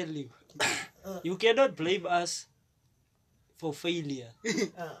to tell you, you cannot blame us for failure.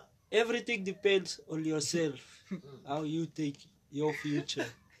 Everything depends on yourself, how you take your future.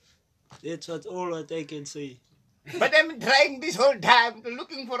 That's all what I can say. But I'm trying this whole time,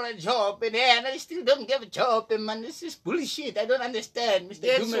 looking for a job, and I still don't get a job, and man, this is bullshit. I don't understand, Mr.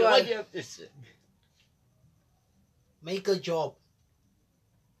 That's Dumel, why. what do you have to say? Make a job.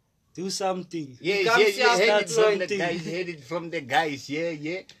 Do something. Yes, Come yes, see you us heard start it from the something. guys, heard it from the guys,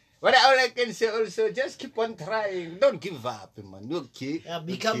 yeah. But all I can say also, just keep on trying. Don't give up, man, okay?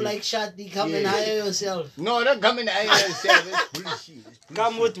 Become Okay. like Shadi. Come and Yeah. hire yourself. No, don't come and hire yourself. That's bullshit. It's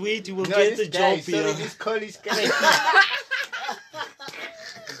Come bullshit. with weight, you will No, get this a guy, job sorry, here. this call is correct.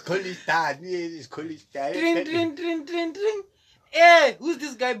 Call is done. Yeah, this call is done. Dring. Hey, who's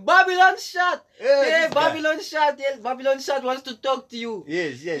this guy? Babylon Shot. Yeah, Hey, this guy. Babylon Shot. Yes, Babylon Shot wants to talk to you.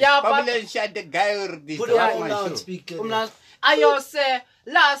 Yes. Yeah, Babylon shot the guy or this. Put the it one on man show. loudspeaker. I just say,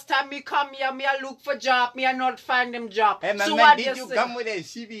 last time me come here, me I look for job, me I not find them job. Hey, my So man, what did you you say? come with a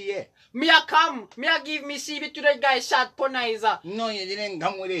CV? Yeah? Me I come, me I give me CV to that guy Shot Ponizer. No, you didn't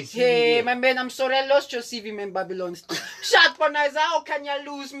come with a CV. Hey, yeah. my man, I'm sorry I lost your CV, man, Babylon. Shot Ponizer, how can you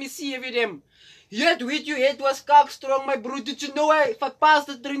lose me CV them? Yet with you, it was cock strong, my bro. Did you know if I passed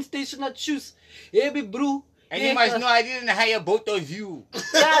the train station at shoes? Hey, big bro. And you must know I didn't hire both of you.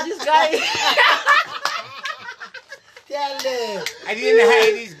 Yeah, this guy. Tell them. I didn't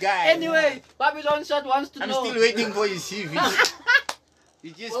hire this guy. Anyway, Babylon Shot wants to I'm know. still waiting for his CV.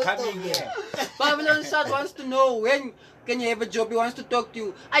 He's just coming here. Babylon Shot wants to know when can you have a job. He wants to talk to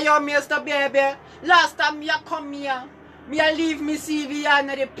you. Ayo, Mr. Baby. Last time me I come here, me I leave me CV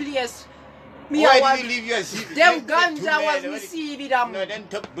under the place. Me I Why want did you leave your CV? them Don't talk ganja too was bad. me CV them. No,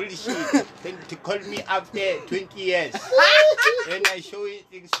 don't talk bullshit. Then to call me after 20 years. And I show it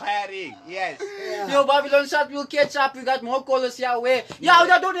expiring. Yes. Yo, Babylon Shot will catch up. We got more callers your way. Yo,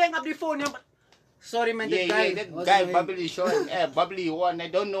 don't hang up the phone. Yo. Sorry, man. Yeah, The guy. that What's guy the name? Bubbly Sean, Bubbly One. I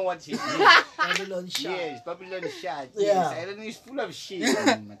don't know what's his name. Babylon Shot. Yes, Babylon Shot. Yeah. Yes, I don't know. He's full of shit.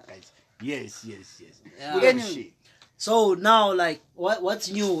 Man, guys. Yes. Yeah. Full of shit. So now, like, what's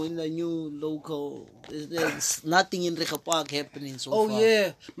new in the new local? There's nothing in Reka Park happening so Oh, far.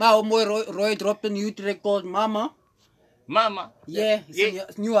 yeah. My homeboy Roy dropped a new track called Mama. Mama. Yeah, Yeah.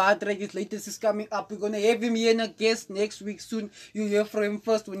 his new hard track, his latest is coming up. We're gonna have him here in a guest next week soon. You hear from him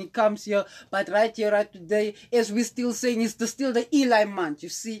first when he comes here. But right here, right today, as we still saying, it's still the Eli month, you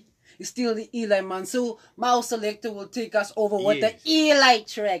see? It's still the Eli month. So Mouse Selector will take us over with the Yes. Eli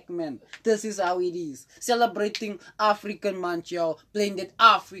track, man. This is how it is. Celebrating African month, y'all. Playing that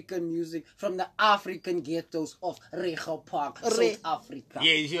African music from the African ghettos of Reho Park, South Africa.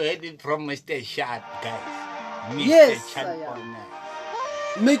 Yes, you heard it from Mr. Shot, guys. Mr. Yes, Shot I am. Bonner.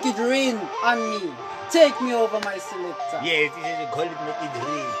 Make it rain on me. Take me over, my selector. Yes, this is a call it make it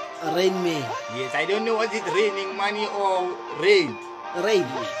rain. Rain me. Yes, I don't know what it raining, money or rain. Rain.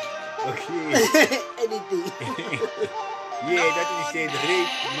 Okay. Anything. Yeah, that is said rain,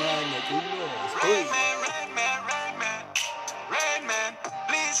 man. I don't know. Hey. Rain man,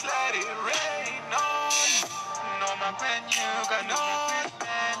 please let it rain on. No man when you can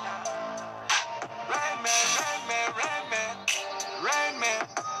know. Rain man,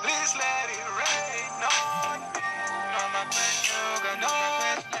 please let it rain on. No man when you can know.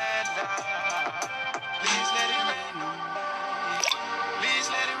 Please let it rain on. Please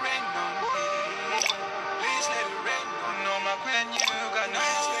let it rain on me. Please let it rain on. No man when you can know.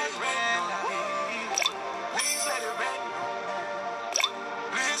 Please let it rain on.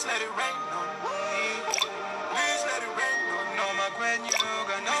 Please let it rain on me. Please let it rain on. No man when you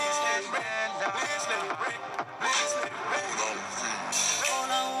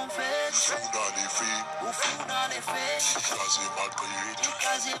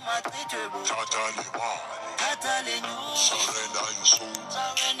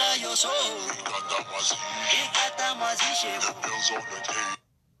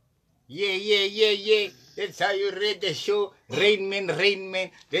Yeah. That's how you read the show. Rain Man.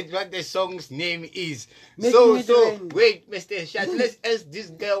 That's what the song's name is. So, wait, Mr. Shad, let's ask this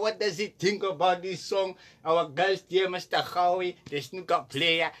guy, what does he think about this song? Our guest here, Mr. Howie, the snooker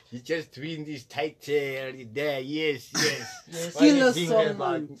player, he just win this title there. Yes. What do you think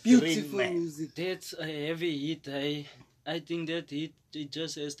about Beautiful Rain Man? music. That's a heavy hit. I think that hit, it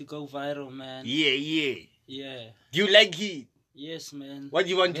just has to go viral, man. Yeah. Yeah. Do you like it? Yes, man. What do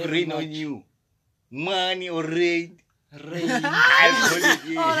you want to Very rain much. on you? Money or rain? Rain. All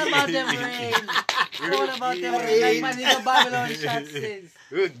about them rain. All about them rain. Like my nigga Babylon Shot says.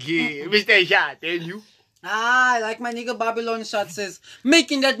 Okay, Mr. Shah, tell you. Like my nigga Babylon Shot says,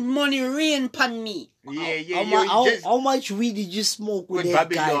 making that money rain pan me. How much weed did you smoke with that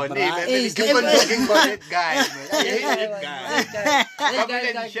Babylon, guy, bruh? Hey, keep on talking about that guy, man. I hate that guy.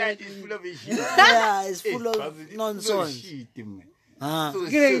 Babylon Shah is full of shit. Yeah, it's full of nonsense. So,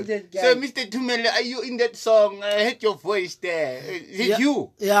 Great, that guy. so, Mr. Tumele, are you in that song? I heard your voice there. Is it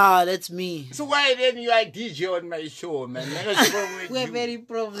you? Yeah, that's me. So why then you are DJ on my show, man? What's wrong with We're you? very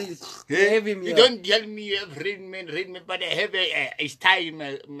privileged. Eh? Have him You here. don't tell me you have Rain Man, but I have a star in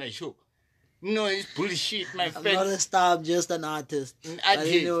my show. No, it's bullshit, my I'm friend. not a star, I'm just an artist. An But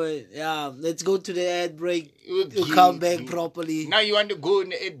artist. anyway, yeah, let's go to the ad break. Okay. We'll come back properly. Now you want to go on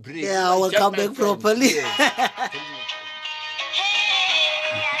the ad break. Yeah, I will Just come my back friend. properly. Yeah.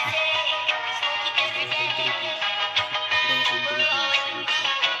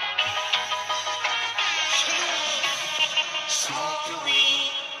 Smoke the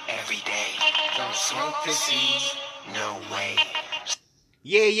weed every day. Don't smoke the seed, no way.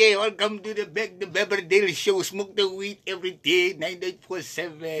 Yeah, welcome to the Beaverdale show. Smoke the weed every day,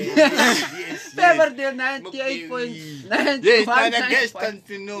 98.7. yes. Beaverdale Smoke the 98.9. weed. Yes, now the guest wants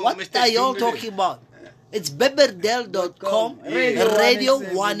to know. What Mr. are y'all Tumele. talking about? It's Beberdale.com, Radio Radio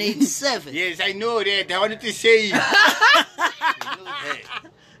 187. 187. Yes, I know that. I wanted to say it. I know that.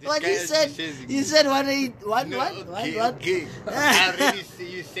 This What guy you said? says it. You said what? What? No, What? okay, What? okay. I already see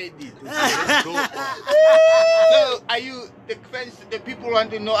you said it. Okay, let's go on. So, are you the people want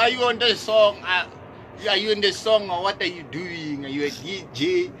to know? Are you on the song? Are you in the song, or what are you doing? Are you a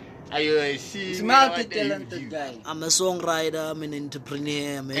DJ? Are you a singer? He's What are you multi-talented doing? guy. I'm a songwriter. I'm an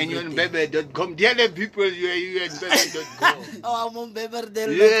entrepreneur. I'm And you're on everything. Bebe.com. The other people, you on Bebe.com. Oh, I'm on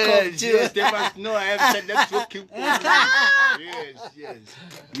Beberdale.com Yes, too. yes, they must know I have celebs working for me.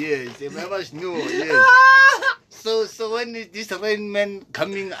 Yes, they must know, yes. So when is this Rain Man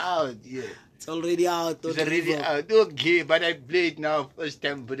coming out? Yeah. It's already out. It's on already River. out. Okay, but I played now first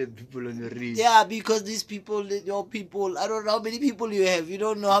time for the people on the radio. Yeah, because these people, your people, I don't know how many people you have. You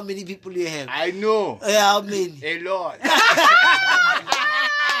don't know how many people you have. I know. Yeah, how many? A lot.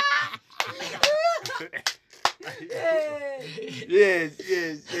 yes.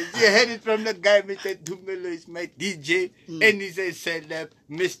 You heard it from the guy, Mr. Tumelo is my DJ, and he's a celeb,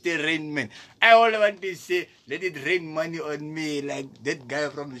 Mr. Rainman. I all want to say, let it rain money on me, like that guy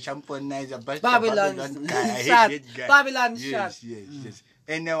from Champonizer, Babylon guy. I hate Shot. that guy. Babylon yes, Shot. yes.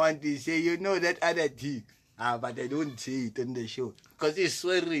 And I want to say, you know that other thing, but I don't say it on the show, because he's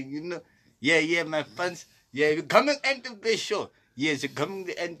swearing, you know. Yeah, my fans, you're coming into the show. Yes, you're coming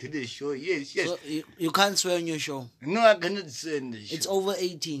the end to the show. Yes. So you can't swear on your show. No, I cannot say on the show. It's over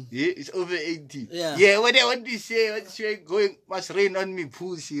 18. Yeah, it's over 80. Yeah. What I want to say, what's going, must rain on me,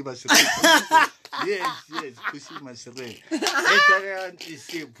 pussy must rain. yes, pussy must rain. That's what I want to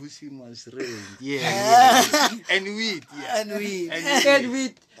say, pussy must rain. Yeah. And weed, yeah. And we. And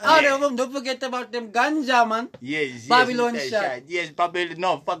with don't forget about them ganja, man. Yes. Babylon Mr. Shot. Yes, Babylon.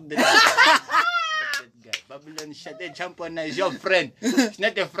 No, fuck that. Fuck that guy. Babylon Shot. That Champona is your friend. It's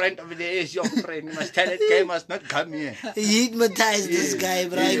not a friend over there. It's your friend. You must tell that guy must not come here. He hypnotized this guy,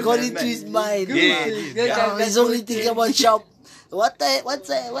 bro. He got into his mind. Yeah. Yeah, he's only thinking about shop. What the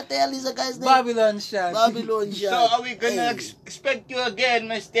hell is the guy's name? Babylon Shot. Babylon So Shop. are we gonna expect you again,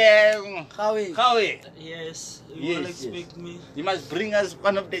 Mr. Howie? Yes, you will Yes. expect me. You must bring us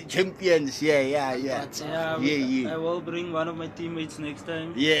one of the champions. Yeah. Yeah, Yeah. I will bring one of my teammates next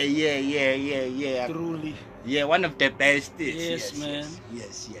time. Yeah. Truly. Yeah, one of the best. Yes, man.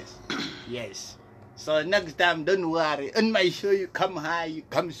 Yes. So next time, don't worry. On my show, you come high, you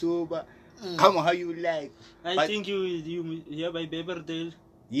come sober, come how you like. I think you here by Beberdale.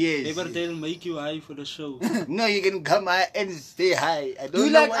 Yes. Beberdale make you high for the show. No, you can come high and stay high. I don't Do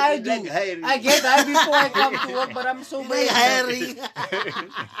know like what I you do. like high. I get high before I come to work, but I'm so They hiring.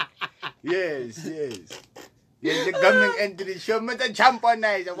 Yes. You're coming into the show. Mr.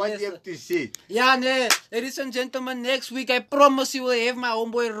 Champonizer, what do you have to say? Yeah, nee. Ladies and gentlemen, next week I promise you will have my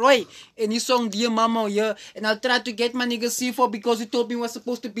homeboy Roy and his song Dear Mama here. And I'll try to get my nigga C4 because he told me he was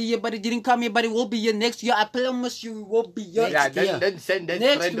supposed to be here, but he didn't come here, but he will be here next year. I promise you he will be here. Yeah, don't send that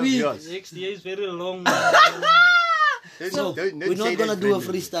Next friend week. of yours. Next year is very long. So we're not gonna do a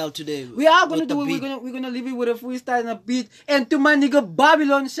freestyle today. We are gonna with the do it. beat. We're gonna leave it with a freestyle and a beat. And to my nigga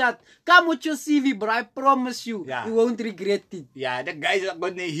Babylon shot, come with your CV, bro. I promise you, Yeah. you won't regret it. Yeah, the guys are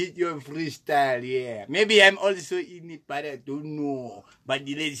gonna hit your freestyle, yeah. Maybe I'm also in it, but I don't know. But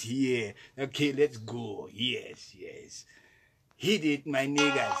let's hear. Okay, let's go. Yes. Hit it, my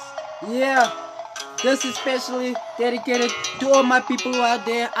niggas. Yeah. This is especially dedicated to all my people who are out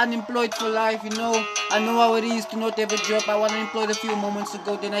there unemployed for life, you know. I know how it is to not have a job. I was unemployed a few moments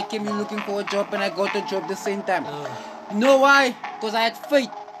ago, then I came in looking for a job and I got a job the same time. You know why? Because I had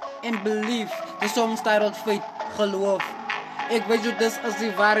faith and belief. The song's titled Faith, Geloof. Ik weet je, dus is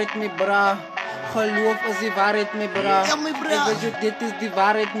die waarheid mee, bra. Geloof is die waarheid mee, bra. Ja, mee, bra. Ik weet je, dit is die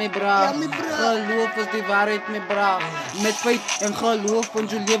waarheid mee, bra. Ja, mee, bra. Geloof is die waarheid mee, bra. Met faith en geloof, want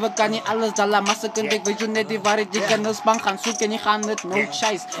je leven kan niet alles dala. Maar ze kunt, ik weet je net die waarheid. Je kan een span gaan zoeken en je gaat het nooit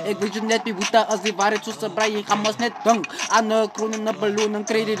schijs. Ik weet je net wie boeta als die waarheid zo bra. Je gaat maar net dank aan de kroon en de ballon. Dan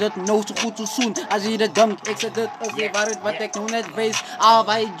krijg je dat nou zo goed zo zoen. Als je dat dankt, ik zeg dit als die waarheid wat ik nou net wees. Al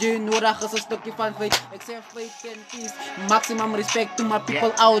wij je nodig is een stukje van faith. Ik zeg faith and peace. Maximum respect to my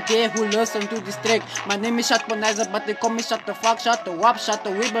people out there who listen to this track. My name is Champonizer, but they call me shut the fuck, shut the wop, shut the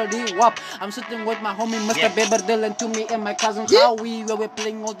wibbledy wop. I'm sitting with my homie Mr. Beberdale and to me and my cousin Howie, where we're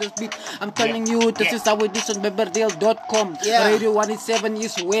playing all this beat. I'm telling you, this is how we do it on Beberdale.com. Yeah. Radio 187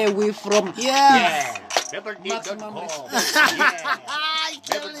 is where we're from. Yeah. Beberdale.com.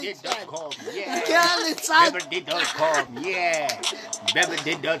 Beberdale.com. Beberdale.com. Yeah.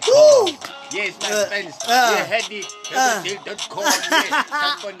 Beberdale.com. Yes, my friends. You heard it. Beberdale.com. Yes.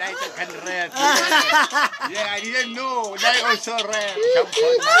 Champonizer can rap. Yeah, I didn't know. I also rap.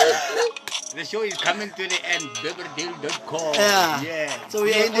 Champonizer. The show is coming to the end. Beberdale.com. Yeah. So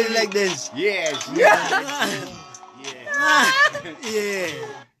we end it like this. Yes. Yeah.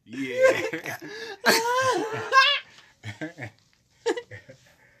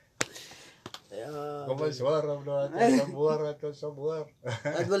 Kom eens warm, sabuar.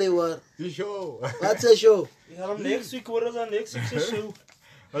 Wat wil je hoor? Die show. Wat is een show? Ja, next week hoor dan next week show.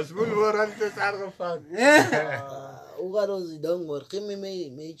 Als we warm het aangevangen. Hoe gaat ons dan hoor? Geef me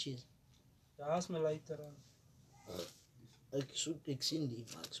meetjes. Ja, als me lighter aan. Ik zie die,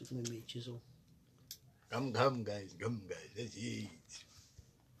 maar ik zoek mijn meetjes op. Come guys. Let's eat.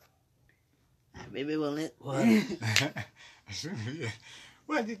 Baby wil net.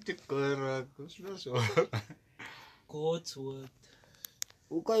 Wat is de korak? Godswoord.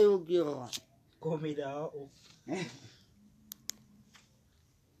 Hoe kan je ook hier gaan? Kom je daar op?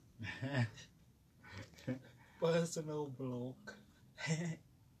 Personal block.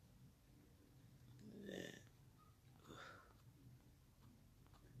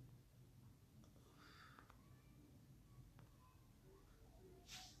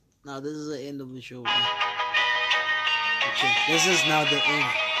 Now this is the end of the show. Man. Okay, this is now the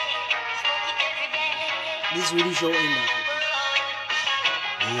end. This really show end now.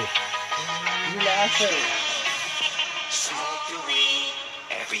 Smoke the weed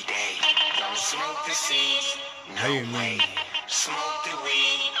every day. Don't smoke the seeds. No way. Smoke the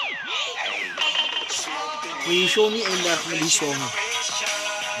weed. Hey, smoke the Maar je show niet één dag met die song.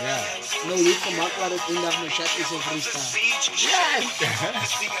 Ja. Nee, je hebt gemaakt waar het één dag met chat is en freestyle.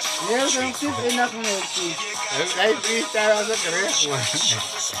 Ja, dan zit in dat moment. Hij freestyle als een recht, man.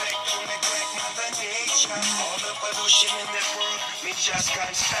 All the pollution in this world, me just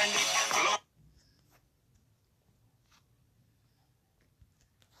can't stand it.